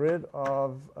gotten rid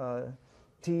of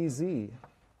tz, 2,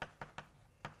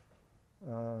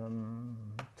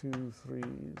 3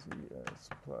 zs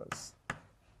plus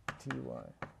ty,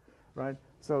 right?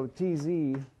 So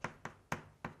tz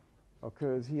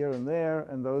occurs here and there,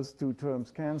 and those two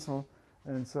terms cancel,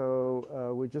 and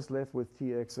so we're just left with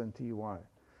tx and ty.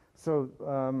 So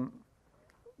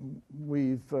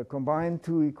we've combined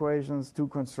two equations, two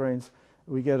constraints.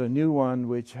 We get a new one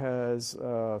which has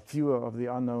fewer of the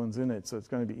unknowns in it, so it's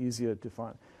going to be easier to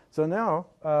find. So now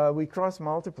we cross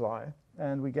multiply,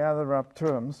 and we gather up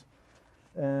terms,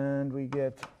 and we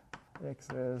get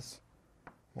xs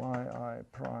yi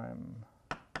prime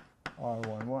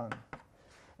r11.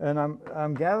 And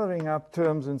I'm gathering up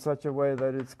terms in such a way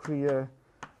that it's clear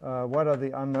what are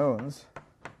the unknowns.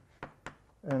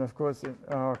 And of course, in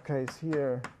our case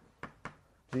here,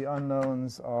 the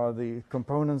unknowns are the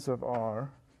components of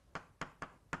R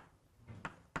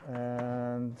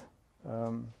and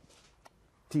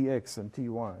Tx and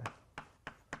Ty.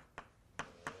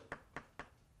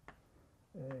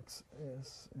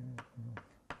 Xs.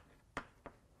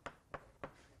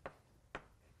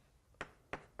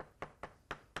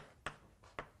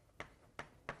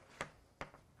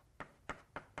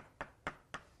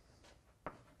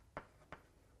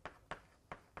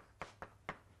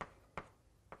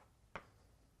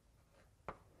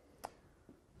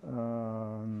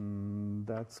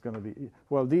 That's going to be,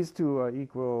 well, these two are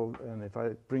equal, and if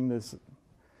I bring this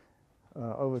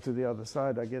over to the other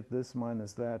side, I get this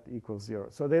minus that equals 0.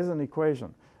 So there's an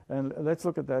equation. And let's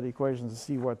look at that equation to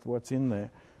see what's in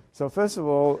there. So first of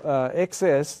all,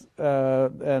 xs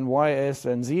and ys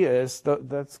and zs,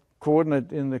 that's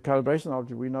coordinate in the calibration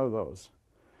object. We know those.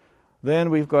 Then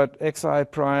we've got xi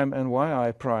prime and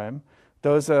yi prime.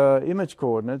 Those are image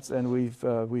coordinates, and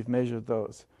we've measured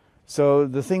those. So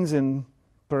the things in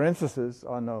parentheses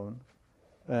are known.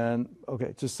 And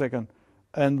okay, just a second.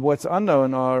 And what's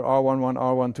unknown are R11,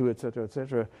 R12, etc.,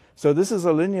 etc. So this is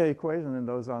a linear equation in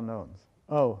those unknowns.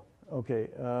 Oh, okay.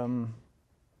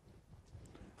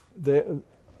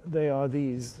 They are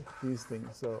these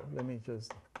things. So let me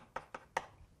just.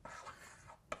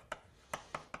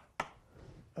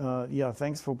 Yeah,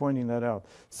 thanks for pointing that out.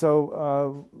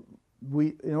 So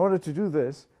in order to do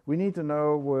this, we need to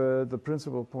know where the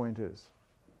principal point is,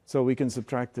 so we can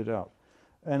subtract it out.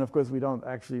 And of course, we don't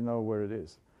actually know where it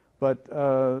is. But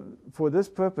for this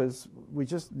purpose, we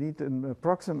just need an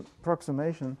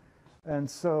approximation And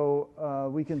so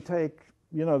we can take,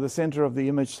 the center of the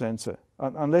image sensor.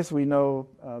 Unless we know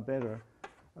better,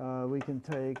 we can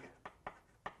take,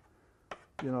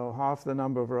 half the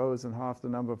number of rows and half the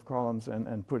number of columns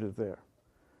and put it there.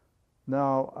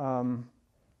 Now,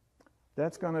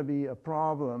 that's going to be a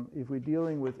problem if we're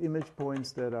dealing with image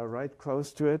points that are right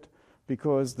close to it,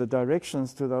 because the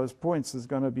directions to those points is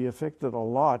going to be affected a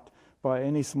lot by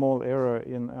any small error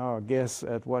in our guess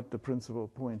at what the principal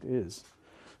point is.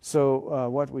 So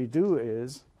what we do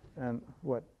is, and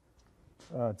what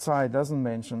Tsai doesn't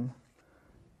mention,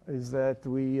 is that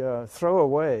we throw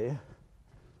away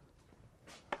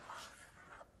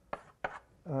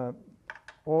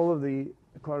all of the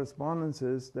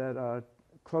correspondences that are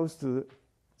close to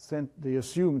the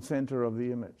assumed center of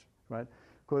the image, right?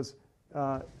 Because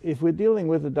if we're dealing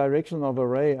with the direction of a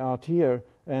ray out here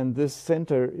and this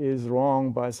center is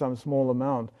wrong by some small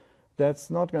amount, that's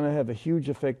not going to have a huge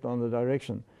effect on the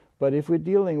direction. But if we're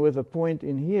dealing with a point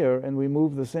in here and we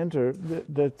move the center,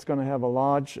 that's going to have a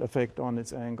large effect on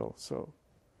its angle. So,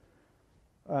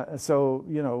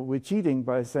 we're cheating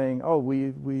by saying, oh,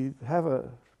 we have a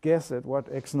guess at what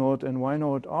x naught and y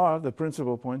naught are, the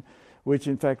principal point, which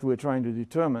in fact we're trying to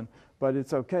determine. But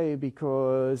it's okay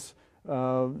because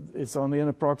it's only an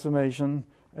approximation,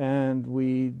 and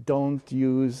we don't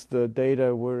use the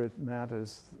data where it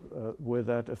matters, where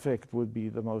that effect would be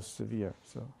the most severe.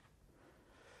 So,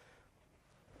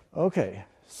 okay,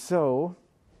 so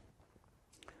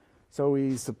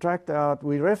we subtract out,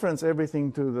 we reference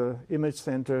everything to the image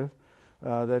center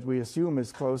that we assume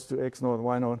is close to x naught,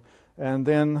 y naught, and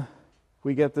then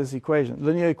we get this equation,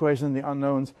 linear equation, the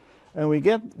unknowns, and we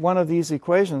get one of these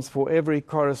equations for every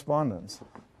correspondence.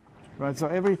 Right, so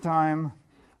every time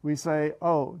we say,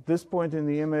 oh, this point in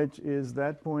the image is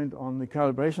that point on the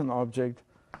calibration object,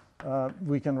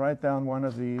 we can write down one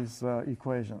of these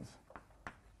equations.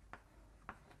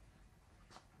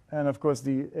 And of course,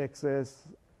 the x's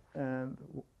and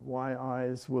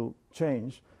yi's will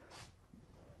change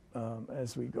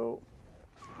as we go.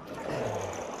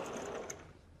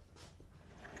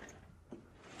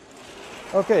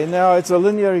 Okay, now it's a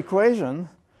linear equation.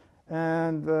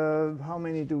 And how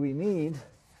many do we need?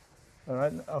 All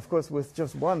right. Of course, with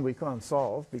just one, we can't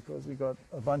solve because we got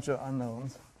a bunch of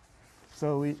unknowns.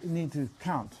 So we need to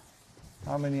count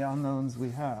how many unknowns we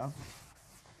have.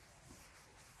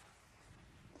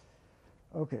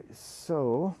 Okay,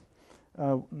 so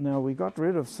now we got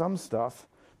rid of some stuff.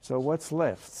 So what's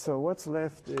left? So what's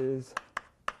left is,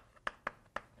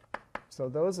 so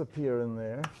those appear in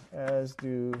there, as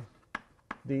do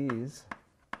these.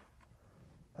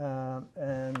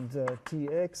 And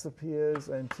Tx appears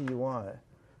and Ty.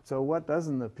 So what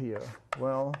doesn't appear?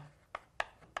 Well,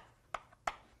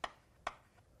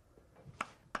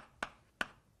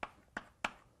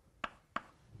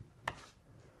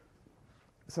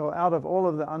 so out of all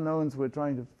of the unknowns we're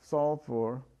trying to solve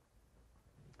for,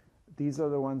 these are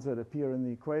the ones that appear in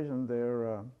the equation. There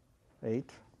are 8.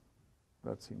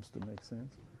 That seems to make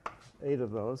sense. 8 of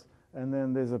those. And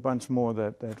then there's a bunch more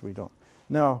that we don't.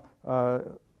 Now,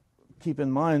 keep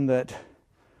in mind that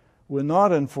we're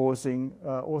not enforcing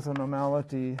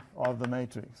orthonormality of the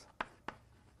matrix.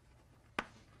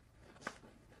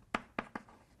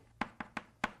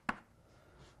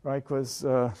 Right, because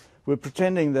we're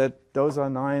pretending that those are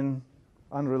 9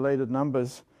 unrelated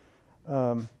numbers,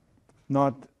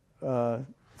 not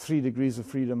 3 degrees of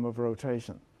freedom of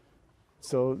rotation.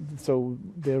 So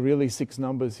there are really 6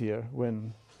 numbers here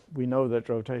when we know that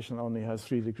rotation only has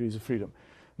 3 degrees of freedom.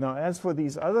 Now, as for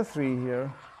these other 3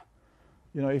 here,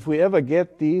 if we ever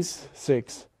get these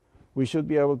 6, we should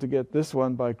be able to get this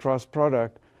one by cross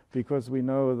product, because we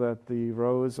know that the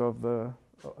rows of the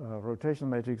rotation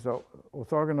matrix are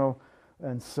orthogonal.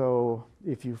 And so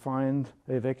if you find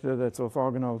a vector that's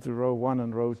orthogonal to row 1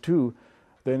 and row 2,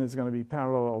 then it's going to be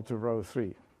parallel to row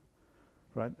 3.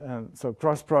 Right? And so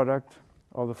cross product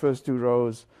of the first 2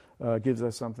 rows gives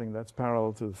us something that's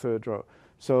parallel to the 3rd row.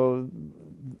 So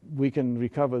we can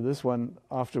recover this one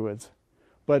afterwards.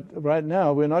 But right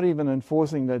now, we're not even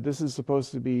enforcing that this is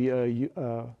supposed to be a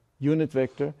unit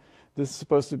vector. This is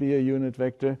supposed to be a unit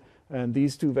vector. And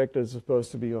these 2 vectors are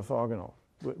supposed to be orthogonal.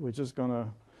 We're just going to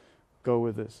go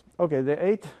with this. Okay, there are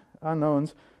 8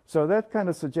 unknowns. So that kind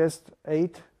of suggests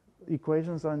 8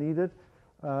 equations are needed,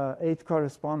 8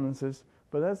 correspondences.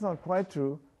 But that's not quite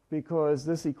true, because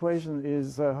this equation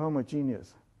is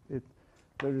homogeneous.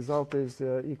 The result is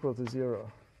equal to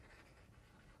 0.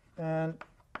 And,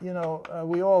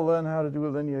 we all learn how to do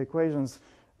linear equations.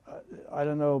 I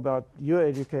don't know about your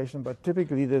education, but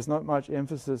typically there's not much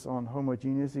emphasis on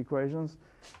homogeneous equations.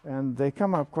 And they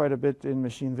come up quite a bit in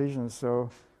machine vision.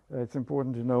 So it's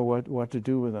important to know what to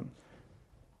do with them.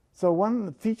 So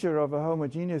one feature of a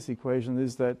homogeneous equation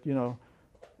is that, you know,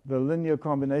 the linear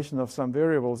combination of some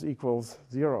variables equals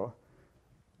 0.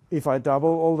 If I double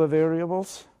all the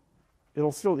variables,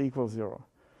 it'll still equal 0.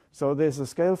 So there's a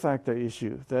scale factor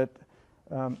issue that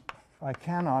I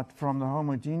cannot, from the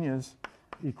homogeneous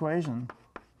equation,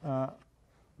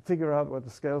 figure out what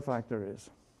the scale factor is.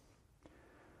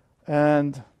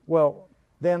 And, well,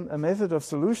 then a method of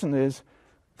solution is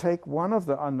take one of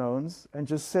the unknowns and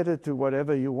just set it to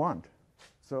whatever you want.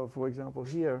 So, for example,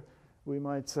 here we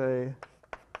might say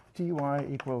ty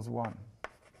equals 1.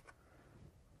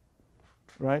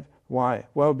 Right? Why?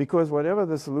 Well, because whatever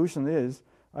the solution is,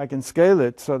 I can scale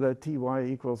it so that ty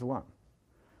equals 1.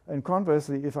 And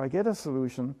conversely, if I get a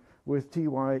solution with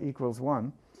ty equals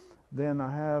 1, then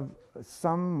I have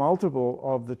some multiple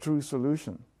of the true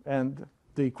solution. And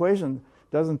the equation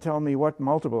doesn't tell me what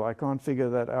multiple. I can't figure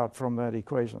that out from that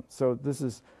equation. So this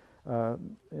is you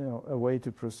know, a way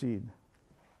to proceed.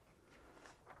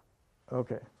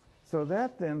 Okay. So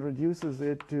that then reduces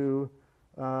it to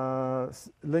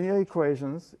linear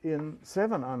equations in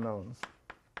 7 unknowns,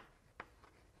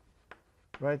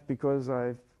 right? Because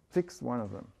I've fixed one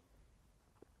of them.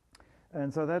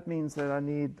 And so that means that I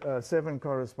need 7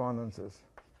 correspondences.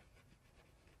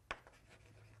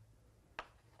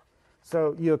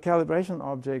 So your calibration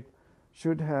object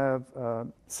should have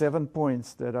 7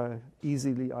 points that are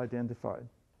easily identified,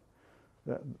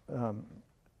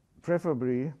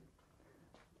 preferably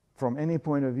from any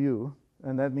point of view,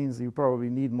 and that means you probably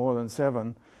need more than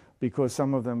 7 because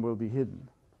some of them will be hidden.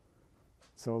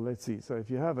 So let's see. So if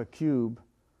you have a cube,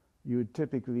 you would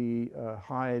typically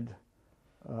hide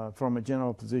from a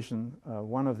general position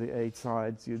one of the 8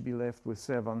 sides. You'd be left with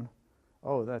 7.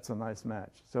 Oh, that's a nice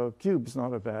match. So cube's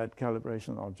not a bad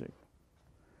calibration object.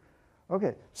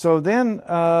 Okay, so then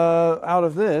out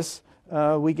of this,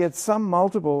 we get some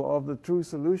multiple of the true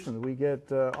solution. We get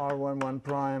R11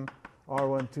 prime,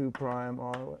 R12 prime,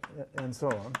 and so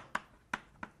on.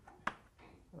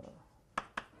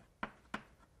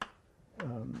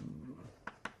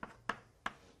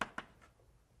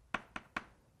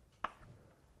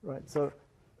 Right, so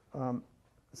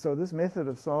so this method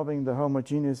of solving the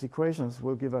homogeneous equations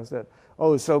will give us that.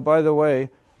 Oh, so by the way,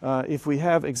 if we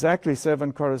have exactly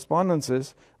 7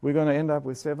 correspondences, we're going to end up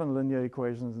with 7 linear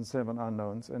equations and 7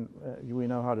 unknowns. And we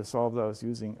know how to solve those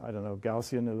using, I don't know,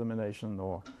 Gaussian elimination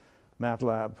or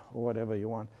MATLAB or whatever you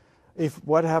want.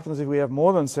 What happens if we have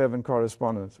more than 7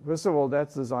 correspondences? First of all,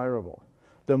 that's desirable.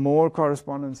 The more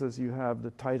correspondences you have,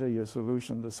 the tighter your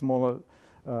solution, the smaller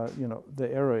you know,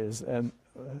 the error is. And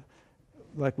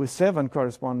like with 7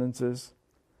 correspondences,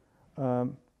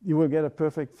 you will get a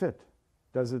perfect fit.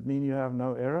 Does it mean you have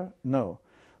no error? No.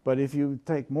 But if you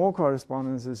take more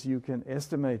correspondences, you can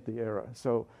estimate the error.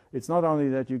 So it's not only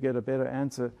that you get a better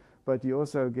answer, but you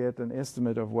also get an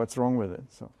estimate of what's wrong with it.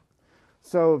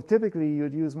 So typically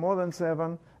you'd use more than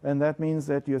 7, and that means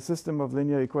that your system of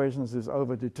linear equations is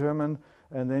overdetermined,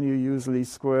 and then you use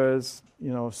least squares,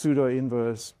 you know,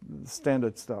 pseudo-inverse,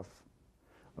 standard stuff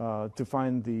to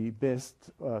find the best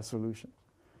solution.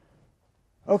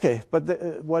 Okay, but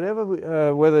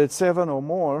whether it's 7 or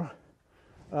more,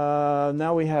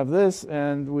 now we have this,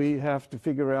 and we have to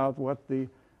figure out what the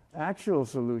actual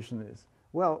solution is.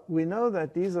 Well, we know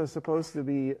that these are supposed to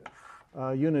be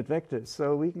unit vectors,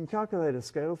 so we can calculate a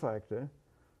scale factor.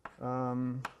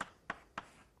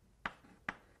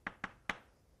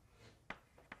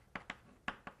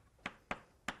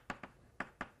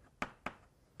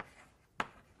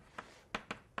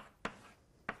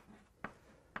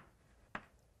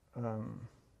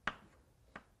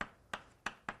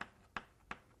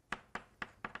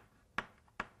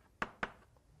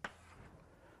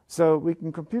 So we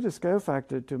can compute a scale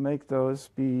factor to make those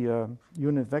be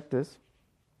unit vectors.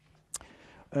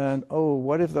 And oh,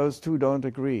 what if those two don't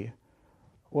agree?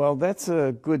 Well, that's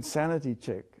a good sanity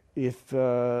check. If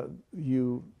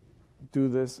you do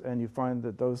this and you find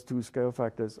that those two scale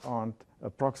factors aren't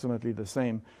approximately the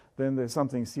same, then there's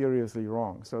something seriously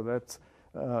wrong. So that's,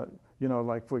 you know,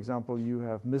 like, for example, you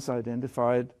have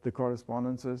misidentified the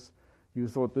correspondences. You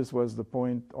thought this was the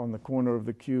point on the corner of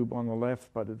the cube on the left,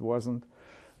 but it wasn't.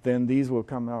 Then these will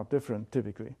come out different,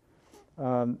 typically.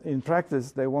 In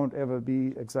practice, they won't ever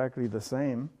be exactly the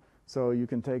same. So you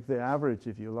can take the average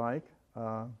if you like.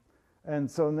 And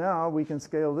so now we can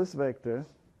scale this vector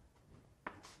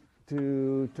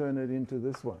to turn it into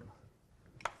this one.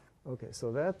 Okay,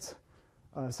 so that's,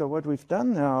 so what we've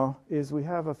done now is we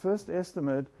have a first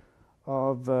estimate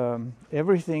of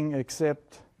everything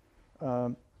except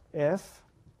f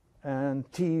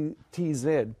and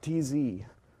tz.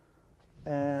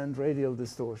 and radial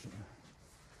distortion.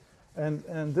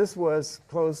 And this was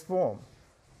closed form.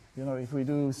 You know, if we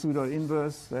do pseudo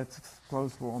inverse, that's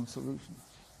closed form solution.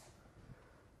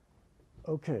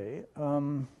 Okay,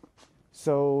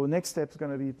 so next step is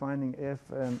going to be finding f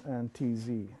and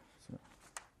tz. So,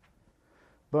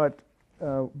 but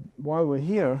while we're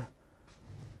here,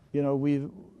 you know,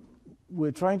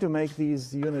 we're trying to make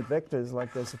these unit vectors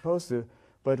like they're supposed to,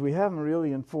 but we haven't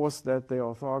really enforced that they're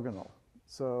orthogonal.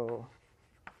 So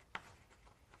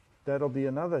that'll be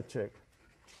another check.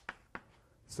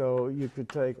 So you could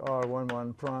take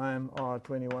R11 prime,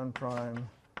 R21 prime,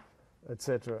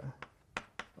 etc.,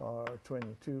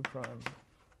 R22 prime.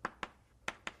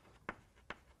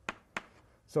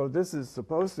 So this is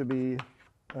supposed to be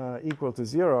equal to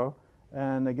 0,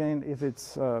 and again, if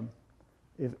it's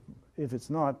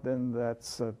not, then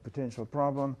that's a potential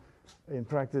problem. In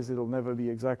practice, it'll never be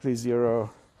exactly 0.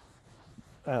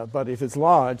 But if it's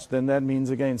large, then that means,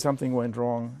 again, something went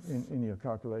wrong in your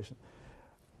calculation.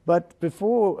 But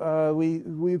before,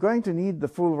 we're going to need the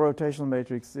full rotational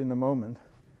matrix in a moment.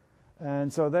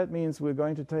 And so that means we're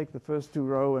going to take the first two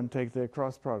rows and take their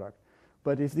cross product.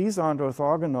 But if these aren't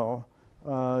orthogonal,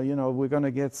 you know, we're going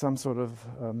to get some sort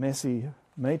of messy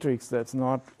matrix that's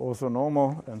not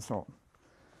orthonormal and so on.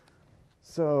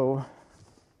 So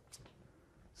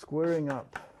squaring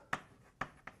up.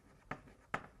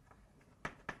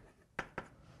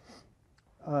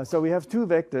 So we have two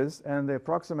vectors, and they're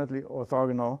approximately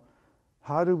orthogonal.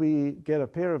 How do we get a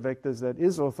pair of vectors that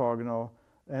is orthogonal,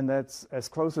 and that's as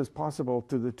close as possible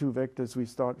to the two vectors we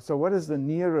start? So what is the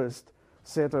nearest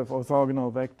set of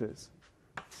orthogonal vectors?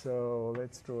 So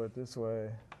let's draw it this way.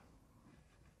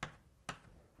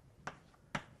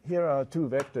 Here are two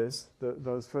vectors,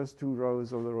 those first two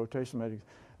rows of the rotation matrix,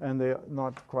 and they're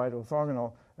not quite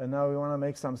orthogonal. And now we want to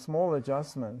make some small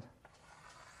adjustment.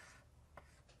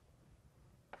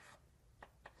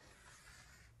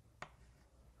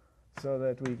 So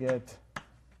that we get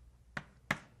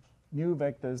new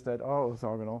vectors that are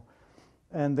orthogonal.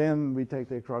 And then we take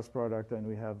their cross product and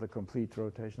we have the complete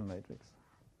rotation matrix.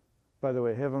 By the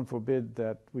way, heaven forbid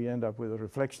that we end up with a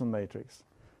reflection matrix.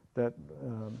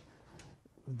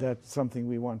 That's something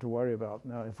we want to worry about.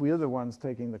 Now, if we're the ones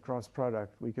taking the cross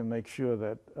product, we can make sure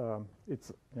that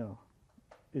it's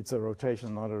a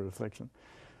rotation, not a reflection.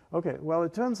 Okay, well,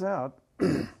 it turns out,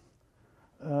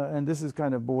 and this is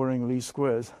kind of boring least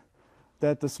squares,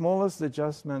 that the smallest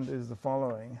adjustment is the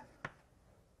following.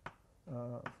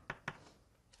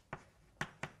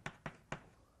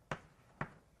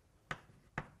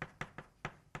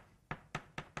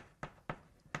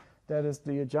 That is,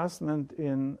 the adjustment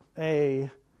in A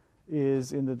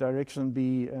is in the direction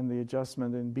B, and the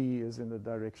adjustment in B is in the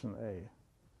direction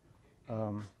A.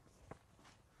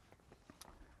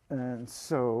 And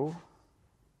so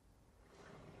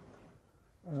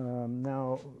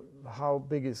now, how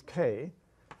big is K?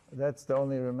 That's the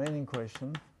only remaining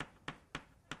question.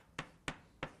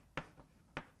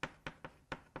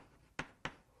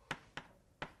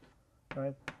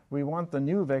 Right? We want the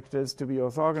new vectors to be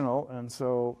orthogonal, and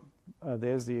so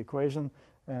there's the equation,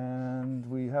 and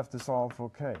we have to solve for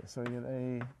K. So you get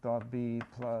A dot B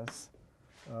plus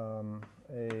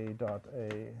A dot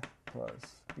A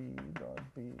plus B dot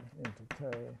B into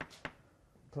K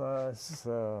plus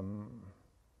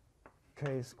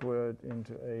K squared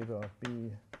into A dot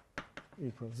B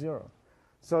equals 0.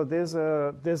 So there's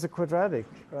a quadratic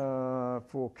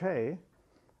for K,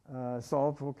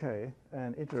 solve for K,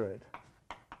 and iterate.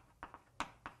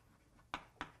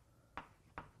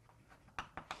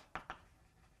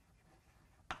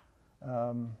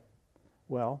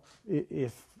 Well,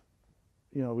 if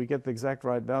we get the exact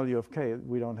right value of K,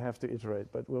 we don't have to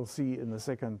iterate, but we'll see in a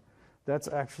second that's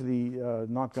actually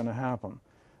not going to happen.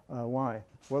 Why?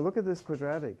 Well, look at this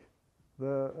quadratic.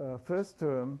 The first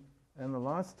term and the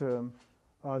last term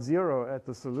are 0 at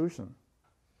the solution,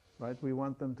 right? We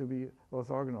want them to be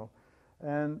orthogonal.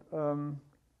 And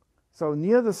so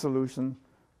near the solution,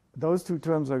 those two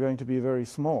terms are going to be very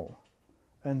small.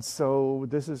 And so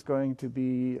this is going to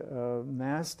be a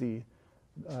nasty,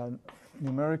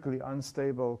 numerically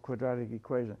unstable quadratic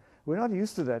equation. We're not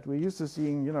used to that. We're used to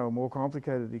seeing, more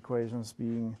complicated equations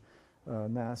being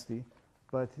nasty.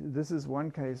 But this is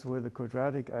one case where the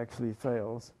quadratic actually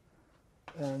fails.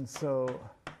 And so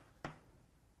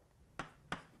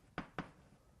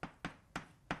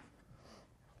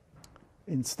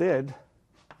instead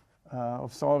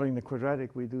of solving the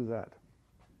quadratic, we do that.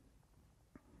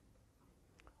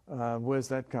 Where's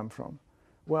that come from?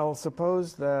 Well,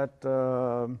 suppose that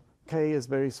K is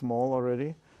very small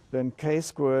already. Then K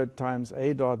squared times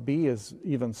A dot B is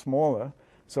even smaller.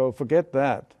 So forget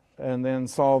that. and then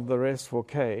solve the rest for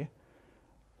k.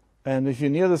 And if you're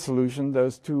near the solution,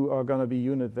 those two are going to be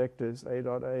unit vectors. A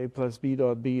dot A plus B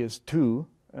dot B is 2,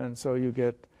 and so you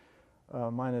get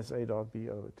minus A dot B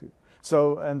over 2.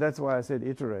 So, and that's why I said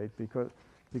iterate,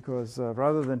 because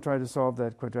rather than try to solve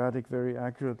that quadratic very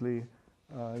accurately,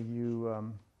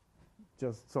 you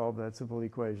just solve that simple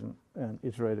equation and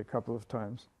iterate a couple of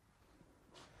times.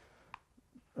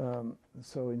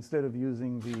 So instead of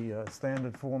using the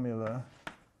standard formula,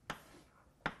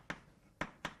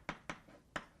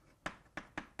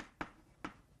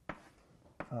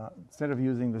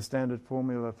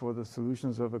 for the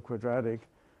solutions of a quadratic,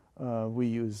 we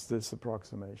use this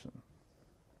approximation.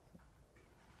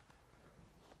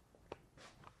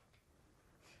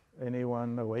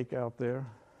 Anyone awake out there?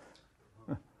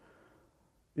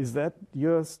 Is that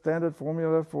your standard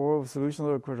formula for solution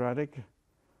of a quadratic?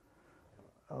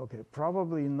 Okay,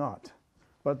 probably not.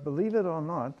 But believe it or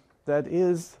not, that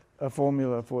is a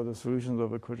formula for the solutions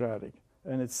of a quadratic.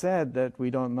 And it's sad that we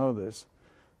don't know this.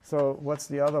 So what's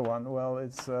the other one? Well,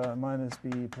 it's minus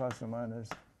b plus or minus.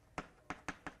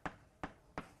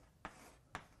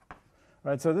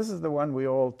 Right, so this is the one we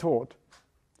all taught.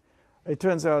 It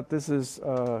turns out this is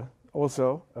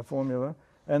also a formula.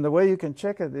 And the way you can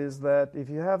check it is that if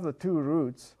you have the two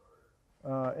roots,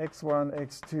 x1,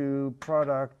 x2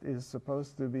 product is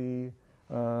supposed to be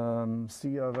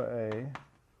c over a,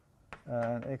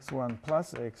 and x1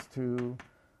 plus x2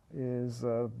 is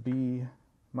b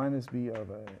minus b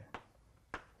over a.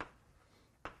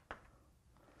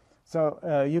 So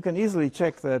you can easily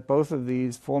check that both of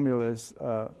these formulas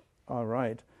are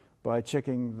right by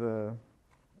checking the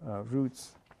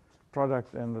roots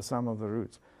product and the sum of the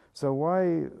roots. So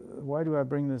why do I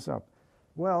bring this up?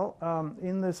 Well,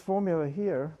 in this formula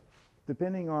here,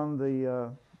 depending on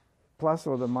the plus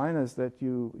or the minus that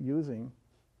you're using,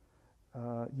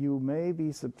 you may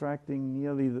be subtracting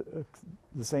nearly the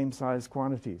same size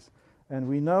quantities. And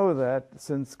we know that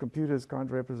since computers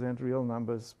can't represent real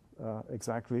numbers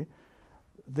exactly,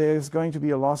 there's going to be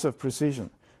a loss of precision.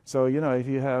 So, you know, if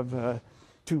you have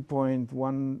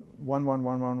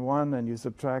 2.111111 and you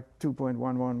subtract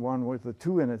 2.111 with a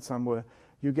 2 in it somewhere,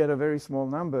 you get a very small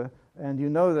number, and you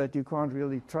know that you can't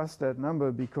really trust that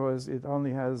number because it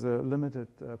only has a limited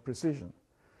precision.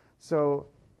 So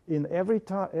in every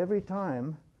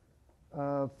time,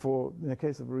 for in the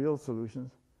case of real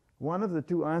solutions, one of the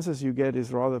two answers you get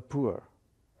is rather poor,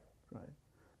 right?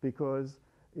 Because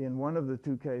in one of the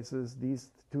two cases, these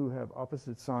two have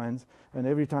opposite signs, and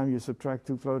every time you subtract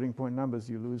two floating point numbers,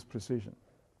 you lose precision.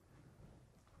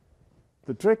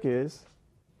 The trick is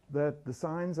that the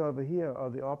signs over here are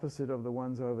the opposite of the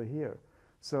ones over here.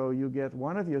 So you get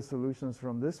one of your solutions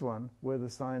from this one where the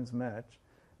signs match,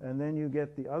 and then you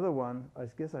get the other one. I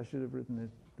guess I should have written it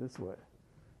this way.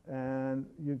 And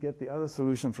you get the other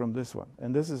solution from this one.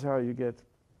 And this is how you get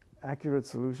accurate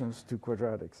solutions to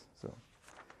quadratics. So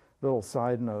little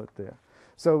side note there.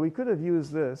 So we could have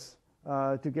used this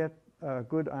to get a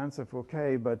good answer for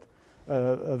k, but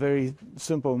a very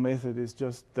simple method is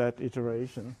just that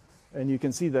iteration. And you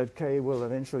can see that k will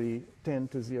eventually tend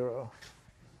to 0.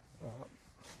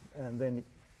 And then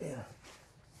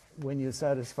when you're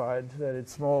satisfied that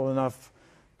it's small enough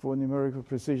for numerical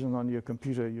precision on your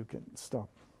computer, you can stop.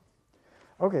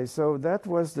 Okay, so that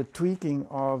was the tweaking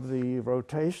of the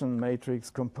rotation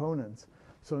matrix components.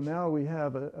 So now we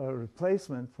have a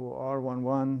replacement for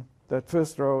R11, that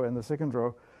first row and the second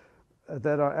row,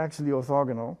 that are actually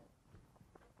orthogonal.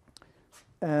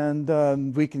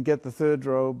 And we can get the third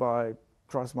row by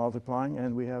cross-multiplying,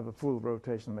 and we have a full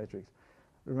rotation matrix.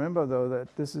 Remember, though,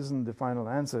 that this isn't the final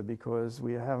answer because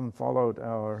we haven't followed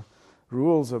our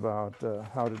rules about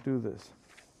how to do this,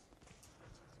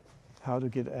 how to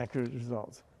get accurate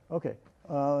results. Okay,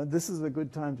 this is a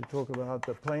good time to talk about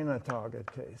the planar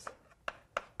target case.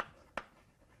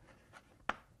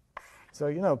 So,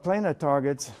 you know, planar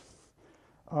targets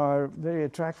are very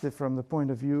attractive from the point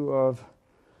of view of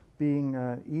being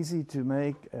easy to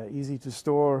make, easy to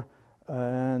store,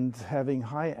 and having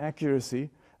high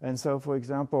accuracy. And so, for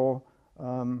example,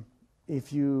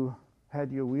 if you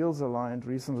had your wheels aligned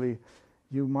recently,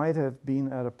 you might have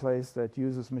been at a place that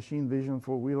uses machine vision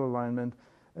for wheel alignment.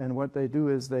 And what they do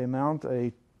is they mount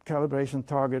a calibration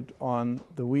target on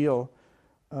the wheel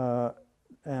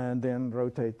and then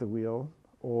rotate the wheel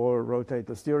or rotate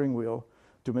the steering wheel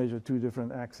to measure two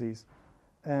different axes.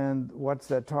 And what's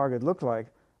that target look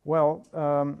like? Well,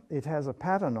 it has a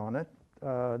pattern on it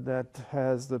that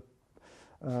has the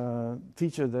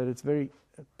feature that it's very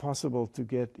possible to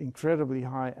get incredibly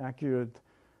high accurate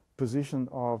position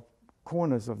of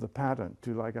corners of the pattern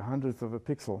to like 1/100th of a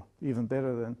pixel, even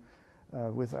better than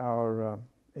with our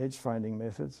edge finding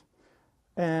methods.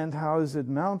 And how is it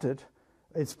mounted?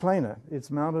 It's planar. It's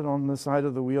mounted on the side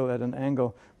of the wheel at an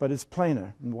angle, but it's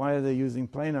planar. And why are they using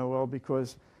planar? Well,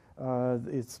 because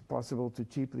it's possible to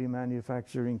cheaply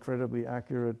manufacture incredibly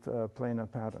accurate planar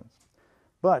patterns.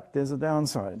 But there's a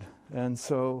downside, and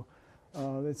so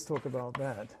let's talk about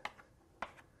that.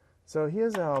 So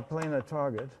here's our planar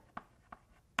target,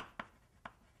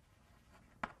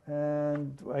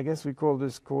 and I guess we call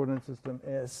this coordinate system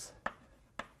S.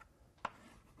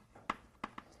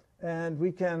 And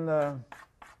we can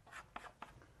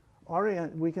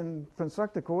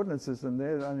construct a coordinate system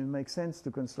there. I mean, it makes sense to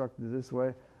construct it this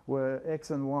way, where x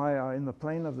and y are in the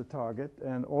plane of the target,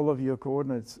 and all of your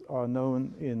coordinates are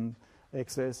known in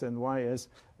xs and ys,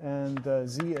 and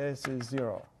zs is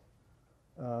 0.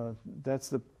 That's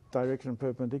the direction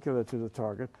perpendicular to the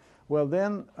target. Well,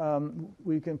 then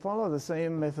we can follow the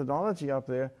same methodology up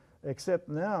there, except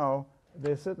now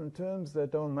there are certain terms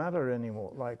that don't matter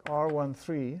anymore, like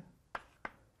r13.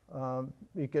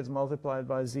 It gets multiplied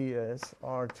by zs,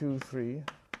 r23,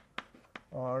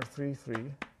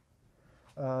 r33.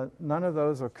 None of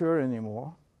those occur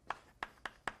anymore.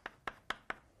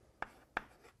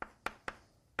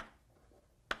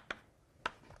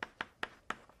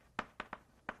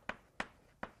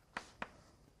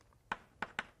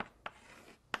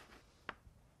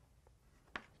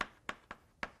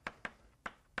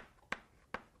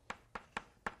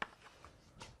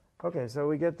 Okay, so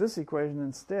we get this equation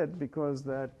instead because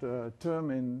that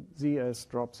term in zs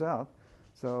drops out.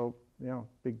 So,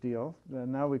 big deal.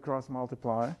 Then now we cross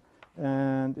multiply.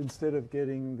 And instead of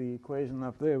getting the equation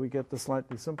up there, we get the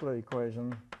slightly simpler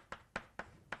equation.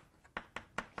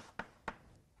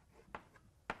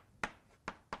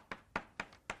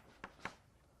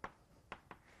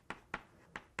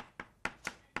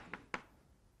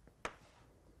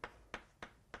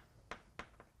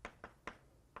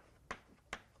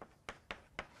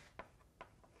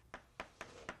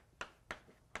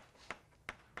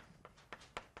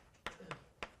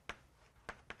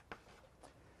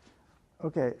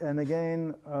 Okay, and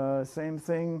again, same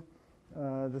thing.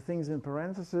 The things in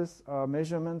parentheses are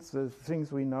measurements, the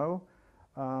things we know.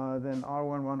 Then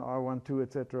R11, R12,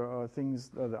 etc. are things,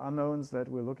 the unknowns that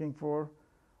we're looking for.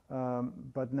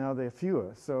 But now they're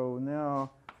fewer. So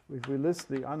now, if we list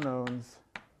the unknowns,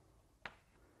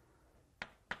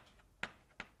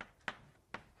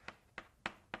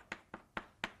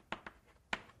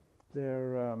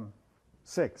 they're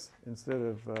 6 instead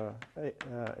of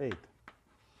 8.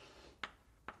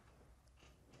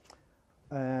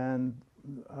 And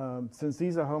since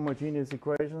these are homogeneous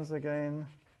equations again,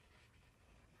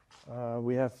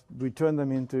 we turn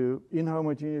them into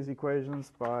inhomogeneous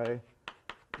equations by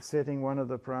setting one of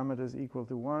the parameters equal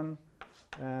to 1.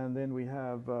 And then we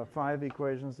have 5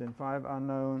 equations in 5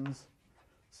 unknowns.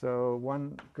 So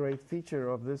one great feature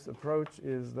of this approach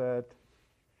is that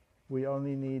we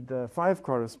only need 5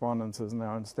 correspondences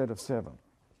now instead of 7.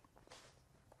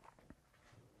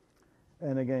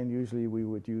 And again, usually we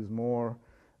would use more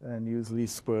and use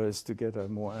least squares to get a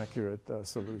more accurate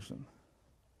solution.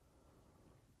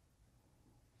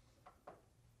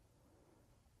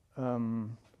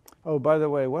 Oh, by the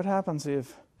way, what happens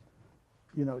if,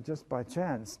 just by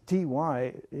chance,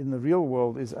 ty in the real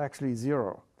world is actually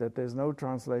 0, that there's no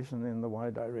translation in the y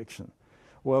direction?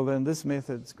 Well, then this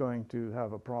method's going to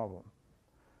have a problem.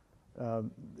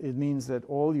 It means that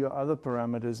all your other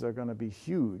parameters are going to be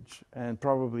huge and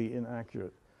probably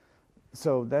inaccurate.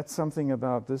 So that's something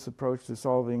about this approach to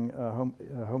solving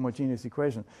a homogeneous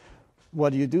equation.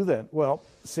 What do you do then? Well,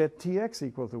 set tx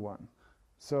equal to 1.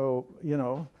 So,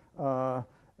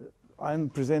 I'm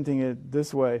presenting it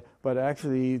this way, but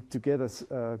actually to get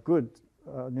a good,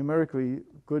 numerically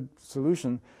good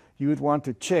solution, you would want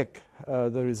to check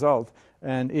the result.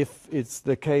 And if it's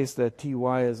the case that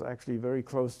ty is actually very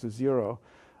close to 0,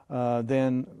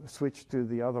 then switch to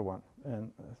the other one.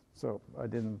 And so I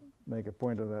didn't make a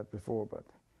point of that before, but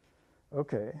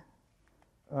okay.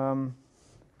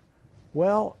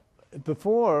 Well,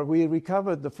 before we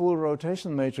recovered the full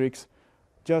rotation matrix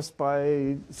just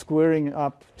by squaring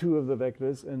up 2 of the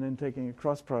vectors and then taking a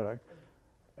cross product.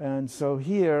 And so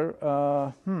here,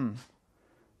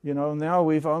 now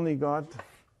we've only got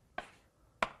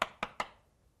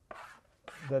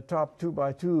the top 2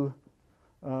 by 2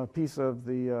 piece of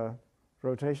the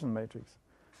rotation matrix.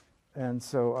 And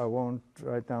so I won't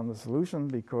write down the solution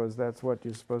because that's what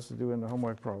you're supposed to do in the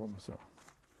homework problem. So,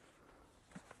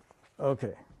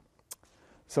 okay.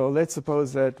 So let's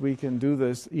suppose that we can do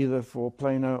this either for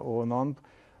planar or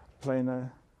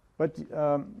non-planar. But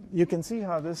you can see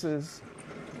how this is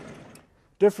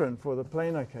different for the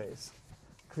planar case,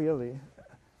 clearly.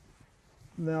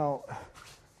 Now,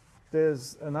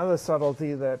 there's another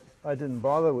subtlety that I didn't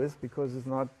bother with because it's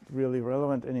not really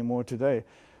relevant anymore today.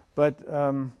 But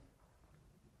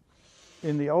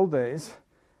in the old days,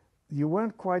 you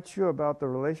weren't quite sure about the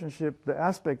relationship, the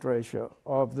aspect ratio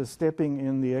of the stepping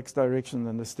in the x direction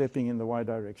and the stepping in the y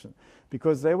direction,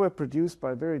 because they were produced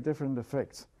by very different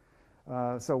effects.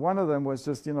 So one of them was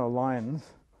just, lines.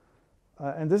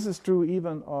 And this is true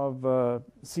even of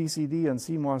CCD and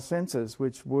CMOS sensors,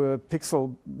 which were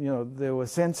pixel, they were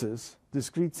sensors,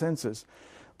 discrete sensors.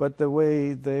 But the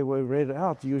way they were read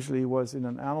out usually was in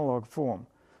an analog form.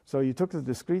 So you took the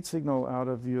discrete signal out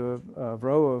of your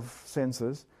row of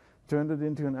sensors, turned it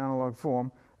into an analog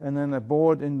form, and then a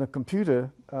board in the computer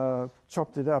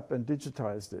chopped it up and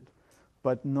digitized it,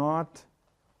 but not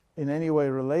in any way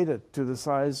related to the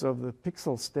size of the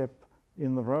pixel step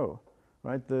in the row,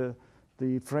 right? The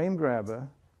frame grabber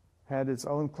had its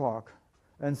own clock.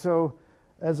 And so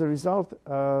as a result,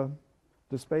 the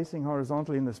spacing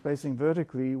horizontally and the spacing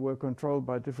vertically were controlled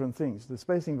by different things. The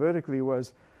spacing vertically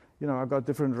was, I've got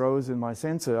different rows in my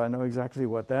sensor. I know exactly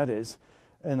what that is.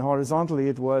 And horizontally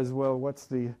it was, well, what's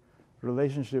the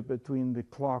relationship between the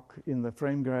clock in the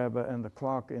frame grabber and the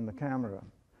clock in the camera?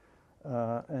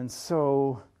 And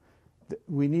so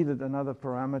we needed another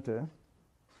parameter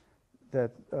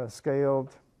that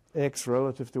scaled x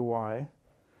relative to y.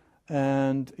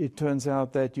 And it turns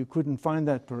out that you couldn't find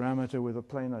that parameter with a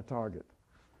planar target.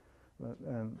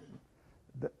 And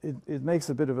it makes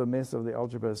a bit of a mess of the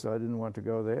algebra, so I didn't want to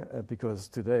go there, because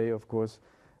today, of course,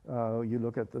 you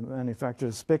look at the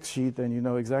manufacturer's spec sheet and you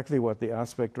know exactly what the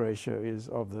aspect ratio is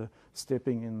of the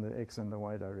stepping in the x and the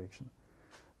y direction.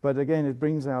 But again, it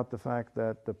brings out the fact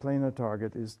that the planar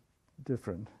target is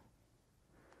different.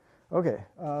 Okay,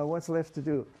 what's left to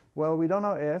do? Well, we don't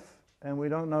know f, and we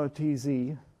don't know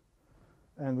tz,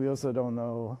 and we also don't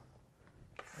know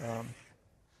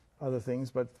other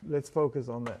things, but let's focus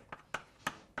on that.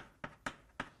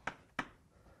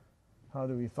 How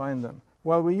do we find them?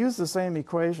 Well, we use the same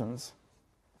equations,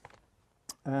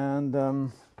 and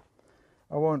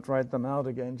I won't write them out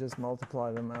again, just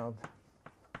multiply them out.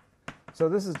 So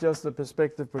this is just the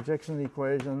perspective projection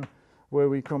equation where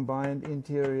we combined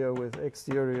interior with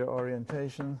exterior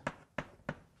orientation.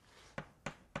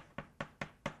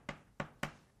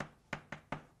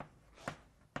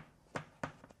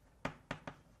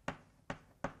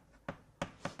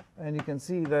 And you can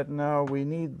see that now we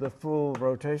need the full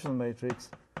rotation matrix,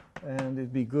 and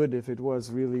it'd be good if it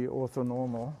was really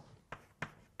orthonormal.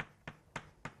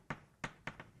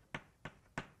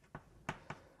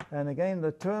 And again,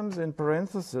 the terms in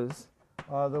parentheses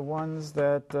are the ones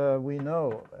that we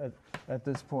know at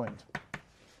this point.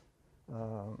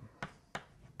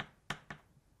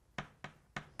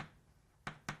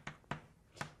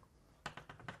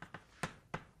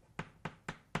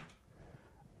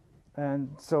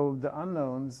 And so the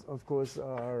unknowns, of course,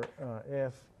 are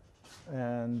f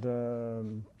and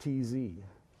tz.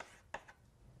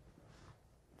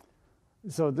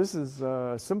 So this is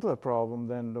a simpler problem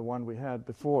than the one we had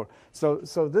before. So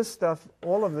this stuff,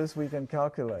 all of this we can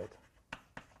calculate,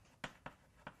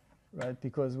 right?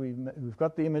 Because we've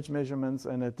got the image measurements,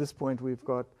 and at this point we've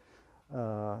got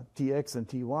tx and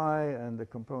ty and the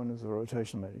components of the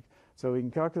rotation matrix. So we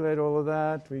can calculate all of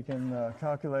that. We can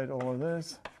calculate all of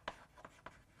this.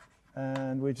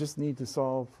 And we just need to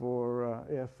solve for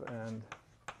f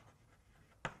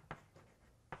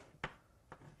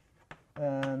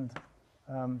and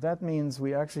that means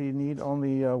we actually need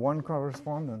only one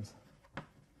correspondence,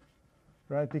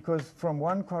 right? Because from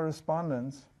one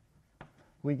correspondence,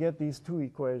 we get these two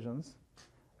equations,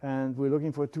 and we're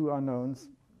looking for two unknowns.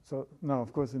 So now,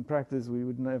 of course, in practice, we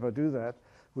would never do that.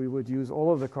 We would use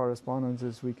all of the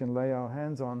correspondences we can lay our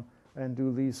hands on and do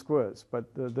least squares.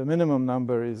 But the minimum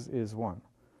number is 1.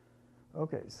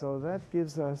 Okay, so that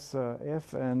gives us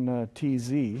f and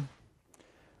tz.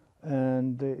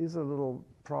 And there is a little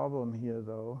problem here,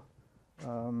 though,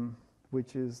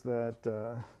 which is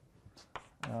that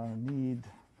need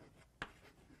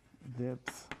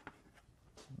depth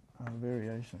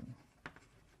variation.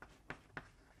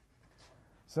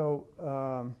 So,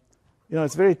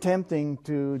 it's very tempting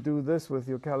to do this with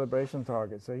your calibration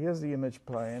target. So here's the image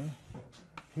plane.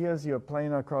 Here's your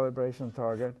planar calibration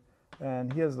target.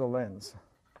 And here's the lens.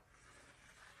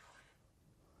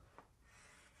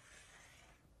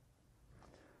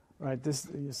 Right, this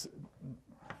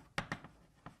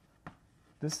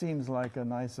seems like a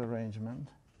nice arrangement.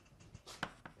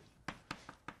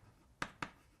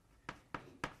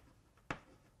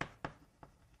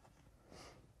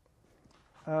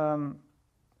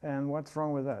 And what's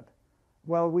wrong with that?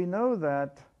 Well, we know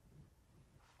that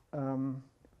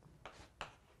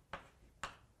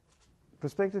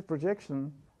perspective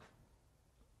projection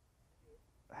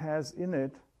has in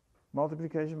it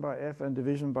multiplication by f and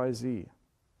division by z.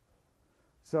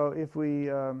 So if we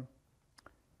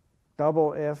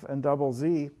double f and double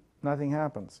z, nothing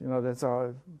happens. You know, that's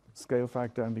our scale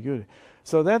factor ambiguity.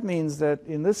 So that means that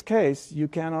in this case, you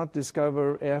cannot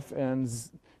discover f and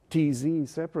tz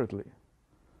separately.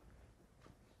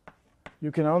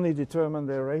 You can only determine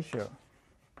their ratio.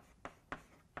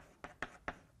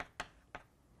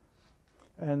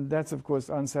 And that's, of course,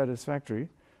 unsatisfactory.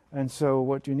 And so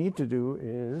what you need to do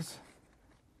is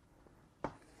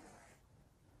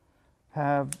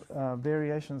have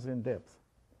variations in depth.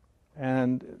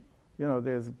 And, you know,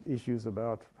 there's issues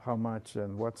about how much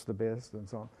and what's the best and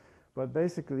so on. But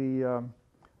basically,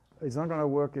 it's not going to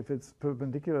work if it's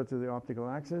perpendicular to the optical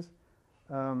axis.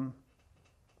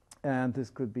 And this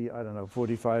could be, I don't know,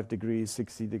 45 degrees,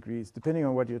 60 degrees, depending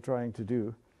on what you're trying to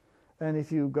do. And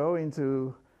if you go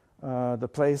into the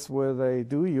place where they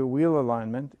do your wheel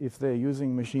alignment, if they're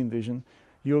using machine vision,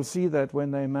 you'll see that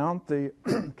when they mount the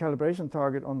calibration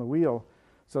target on the wheel,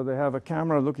 so they have a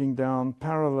camera looking down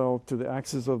parallel to the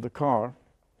axis of the car,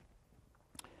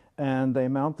 and they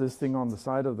mount this thing on the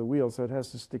side of the wheel, so it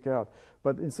has to stick out.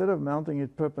 But instead of mounting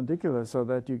it perpendicular so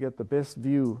that you get the best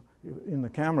view in the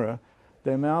camera,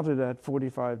 they mount it at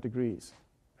 45 degrees.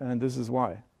 And this is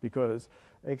why, because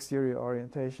exterior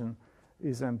orientation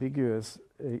is ambiguous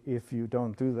if you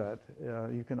don't do that.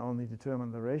 You can only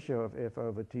determine the ratio of f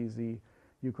over tz.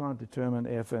 You can't determine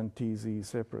f and tz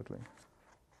separately.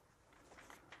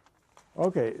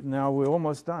 Okay, now we're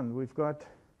almost done. We've got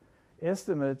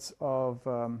estimates of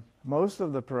most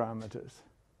of the parameters.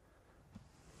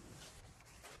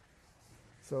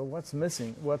 So what's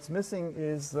missing? What's missing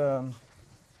is the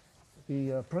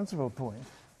principal point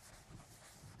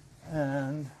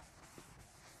and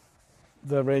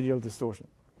the radial distortion.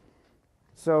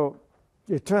 So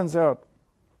it turns out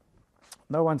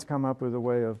no one's come up with a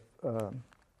way of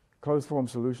closed form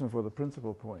solution for the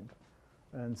principal point.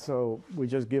 And so we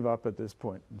just give up at this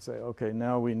point and say, okay,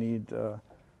 now we need to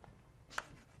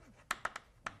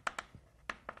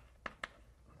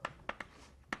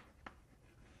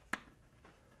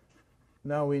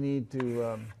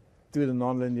do the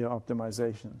nonlinear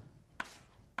optimization.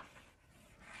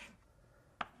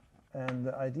 And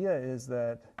the idea is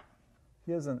that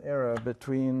here's an error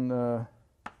between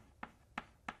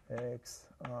xi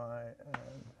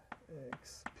and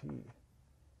xp.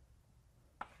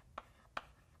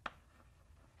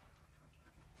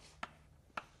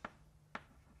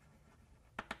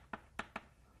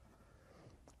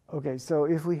 Okay, so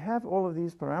if we have all of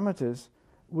these parameters,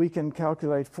 we can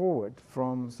calculate forward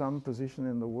from some position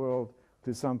in the world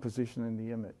to some position in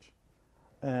the image.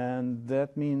 And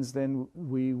that means then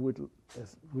we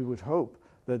would hope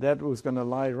that that was going to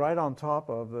lie right on top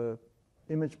of the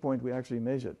image point we actually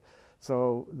measured.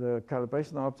 So the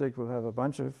calibration object will have a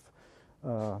bunch of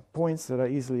points that are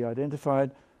easily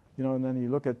identified, you know, and then you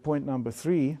look at point number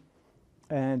 3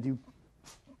 and you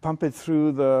pump it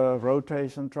through the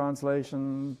rotation,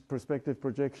 translation, perspective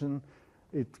projection.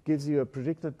 It gives you a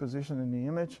predicted position in the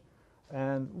image,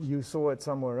 and you saw it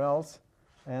somewhere else,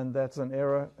 and that's an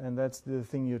error, and that's the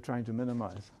thing you're trying to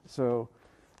minimize. So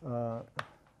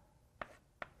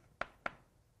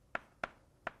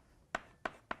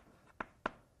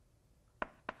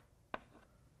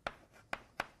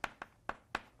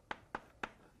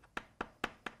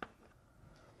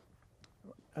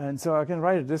and so I can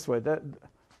write it this way.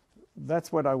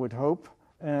 That's what I would hope.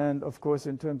 And of course,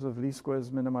 in terms of least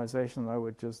squares minimization, I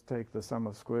would just take the sum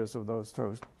of squares of those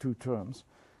two terms.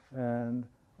 And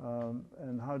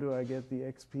how do I get the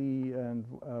xp and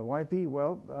yp?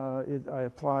 Well, I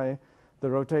apply the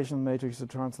rotation matrix, the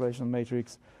translation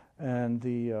matrix, and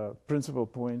the principal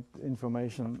point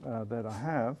information that I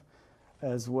have,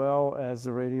 as well as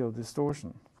the radial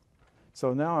distortion.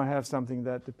 So now I have something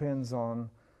that depends on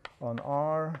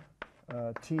r,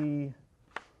 t,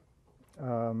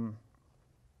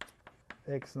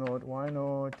 x naught, y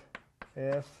naught,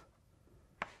 f,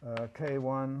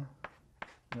 k1,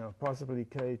 you know, possibly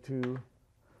k2,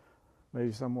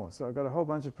 maybe some more. So I've got a whole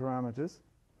bunch of parameters.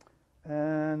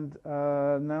 And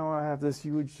now I have this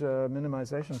huge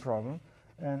minimization problem.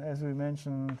 And as we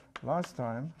mentioned last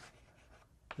time,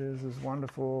 there's this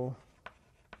wonderful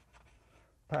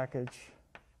package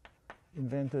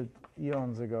invented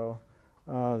eons ago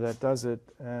that does it.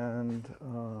 And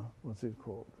what's it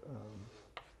called?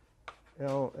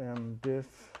 LMDiff,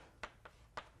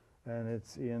 and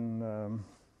it's in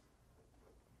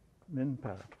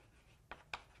MinPack.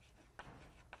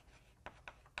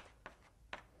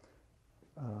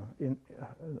 in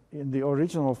the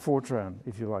original Fortran,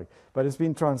 if you like, but it's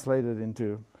been translated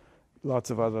into lots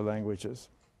of other languages.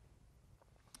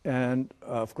 And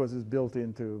of course, it's built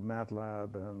into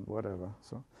MATLAB and whatever.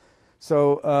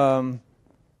 So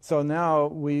now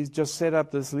we just set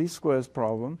up this least squares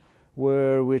problem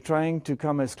where we're trying to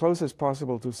come as close as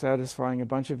possible to satisfying a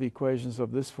bunch of equations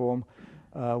of this form,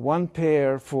 one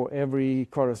pair for every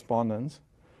correspondence.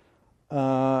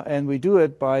 And we do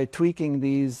it by tweaking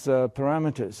these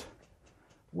parameters.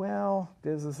 Well,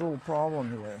 there's this little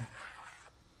problem here.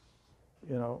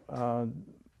 You know,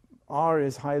 R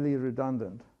is highly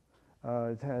redundant.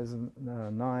 It has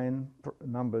 9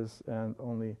 numbers and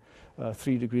only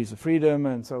 3 degrees of freedom,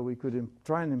 and so we could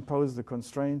try and impose the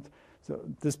constraint. So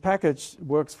this package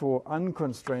works for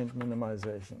unconstrained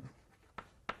minimization.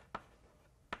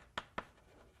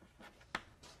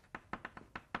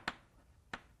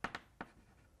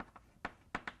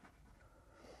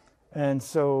 And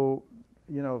so,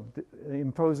 you know,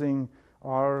 imposing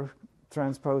R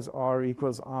transpose R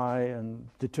equals I and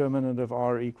determinant of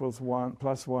R equals 1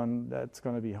 plus 1, that's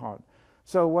going to be hard.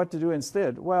 So what to do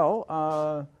instead?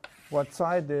 Well, what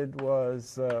Tsai did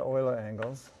was Euler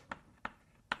angles.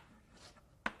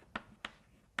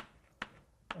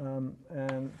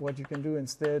 And what you can do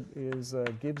instead is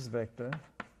Gibbs vector,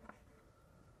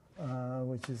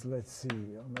 which is, let's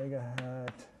see, omega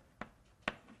hat.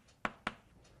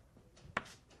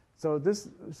 So this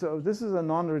is a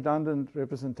non-redundant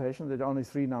representation. There are only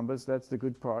 3 numbers. That's the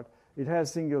good part. It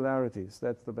has singularities.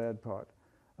 That's the bad part.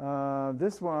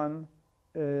 This one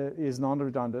is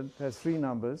non-redundant, has 3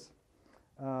 numbers.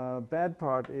 Bad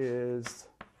part is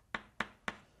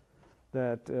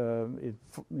that it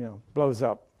blows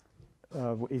up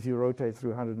if you rotate through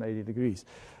 180 degrees.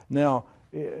 Now,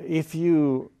 if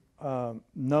you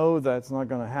know that's not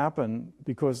going to happen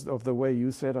because of the way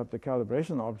you set up the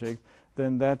calibration object,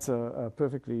 then that's a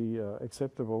perfectly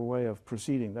acceptable way of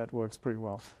proceeding. That works pretty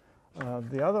well.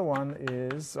 The other one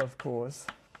is, of course,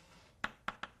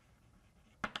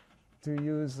 to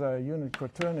use unit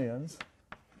quaternions,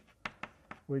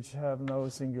 which have no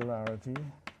singularity.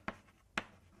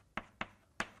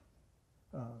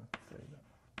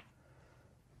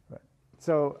 Right.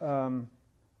 So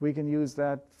we can use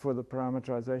that for the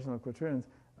parameterization of quaternions.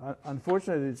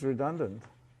 Unfortunately, it's redundant.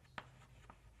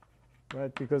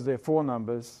 Right, because there are 4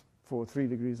 numbers for 3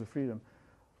 degrees of freedom.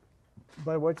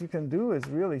 But what you can do is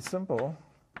really simple.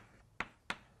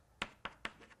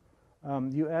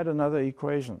 You add another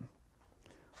equation.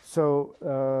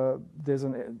 So there's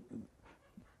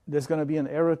going to be an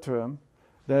error term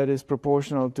that is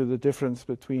proportional to the difference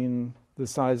between the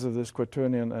size of this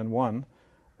quaternion and 1.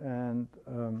 And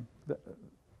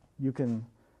you can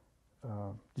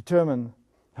determine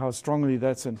how strongly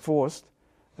that's enforced.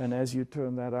 And as you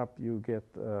turn that up, you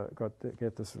get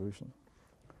the solution.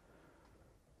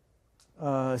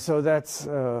 So that's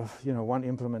one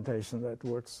implementation that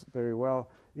works very well,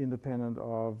 independent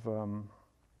of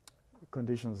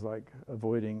conditions like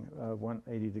avoiding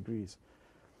 180 degrees.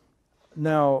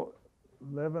 Now,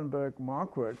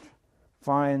 Levenberg-Marquardt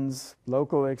finds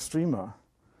local extrema.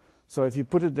 So if you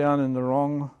put it down in the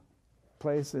wrong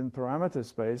place in parameter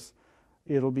space,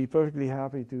 it'll be perfectly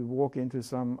happy to walk into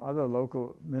some other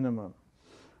local minimum.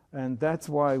 And that's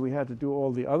why we had to do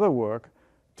all the other work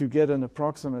to get an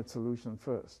approximate solution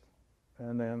first.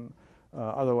 And then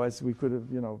otherwise we could have,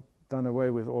 done away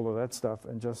with all of that stuff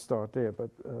and just start there, but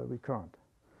we can't.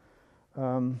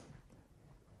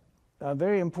 A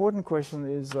very important question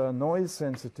is noise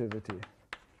sensitivity,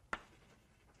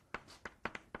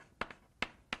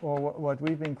 or what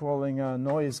we've been calling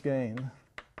noise gain.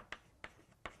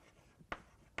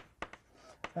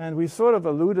 And we sort of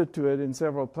alluded to it in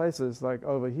several places, like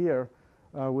over here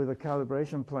with a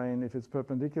calibration plane. If it's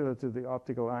perpendicular to the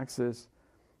optical axis,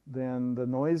 then the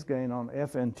noise gain on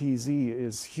F and TZ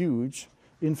is huge,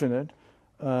 infinite,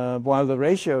 while the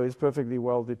ratio is perfectly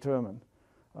well determined.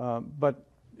 But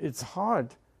it's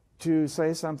hard to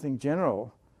say something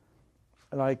general,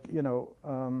 like,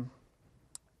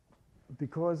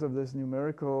 because of this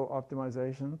numerical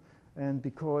optimization and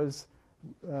because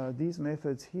these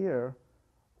methods here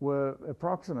were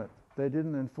approximate. They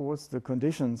didn't enforce the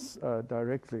conditions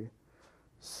directly.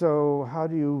 So how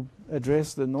do you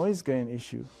address the noise gain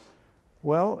issue?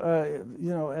 Well,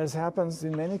 as happens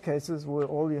in many cases where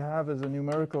all you have is a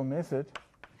numerical method,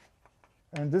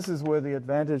 and this is where the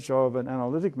advantage of an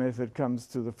analytic method comes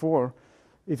to the fore.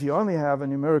 If you only have a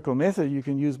numerical method, you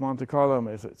can use Monte Carlo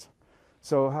methods.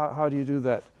 So how do you do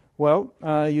that? Well,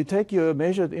 you take your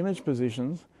measured image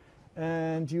positions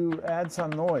and you add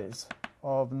some noise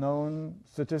of known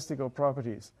statistical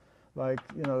properties. like,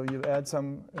 you know, you add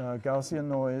some Gaussian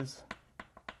noise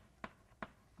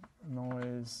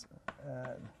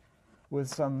with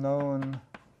some known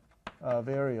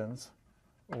variance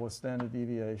or standard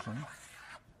deviation.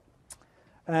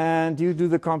 And you do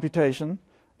the computation,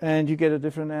 and you get a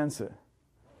different answer.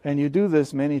 And you do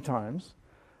this many times,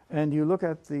 and you look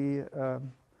at the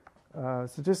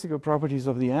statistical properties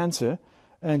of the answer,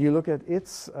 and you look at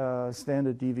its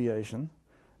standard deviation,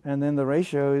 and then the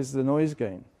ratio is the noise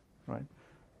gain, right?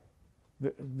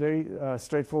 Very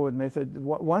straightforward method.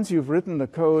 Once you've written the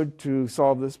code to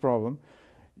solve this problem,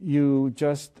 you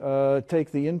just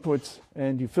take the inputs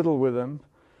and you fiddle with them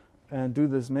and do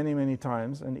this many, many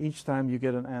times, and each time you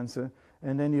get an answer,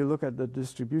 and then you look at the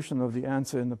distribution of the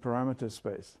answer in the parameter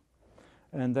space.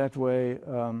 And that way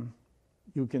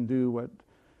you can do what,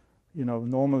 you know,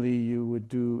 normally you would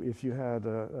do if you had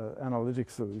an analytic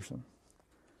solution.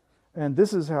 And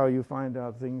this is how you find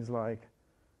out things like,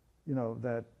 you know,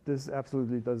 that this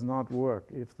absolutely does not work.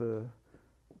 If the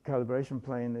calibration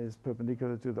plane is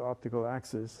perpendicular to the optical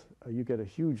axis, you get a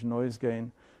huge noise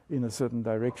gain in a certain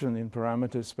direction in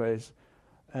parameter space.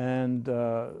 And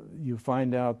you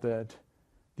find out that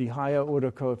the higher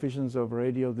order coefficients of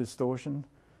radial distortion,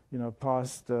 you know,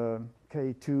 past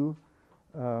K2,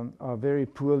 are very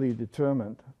poorly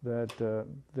determined, that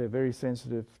they're very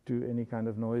sensitive to any kind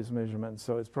of noise measurement.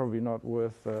 So it's probably not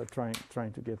worth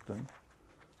trying to get them.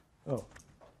 Oh.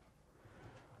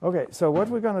 Okay, so what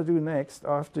we're going to do next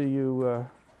after you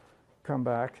come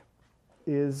back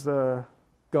is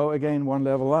go again one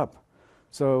level up.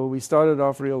 So we started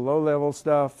off real low-level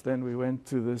stuff, then we went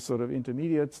to this sort of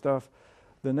intermediate stuff.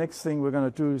 The next thing we're going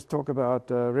to do is talk about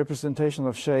representation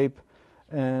of shape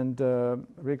and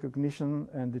recognition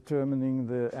and determining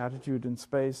the attitude in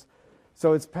space.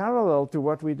 So it's parallel to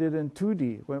what we did in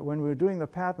 2D. When we were doing the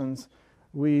patterns,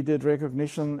 we did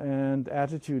recognition and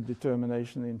attitude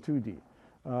determination in 2D.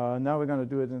 Now we're going to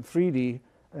do it in 3D,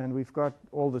 and we've got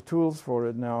all the tools for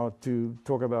it now to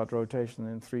talk about rotation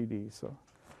in 3D.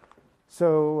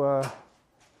 So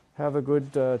have a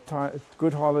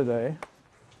good holiday.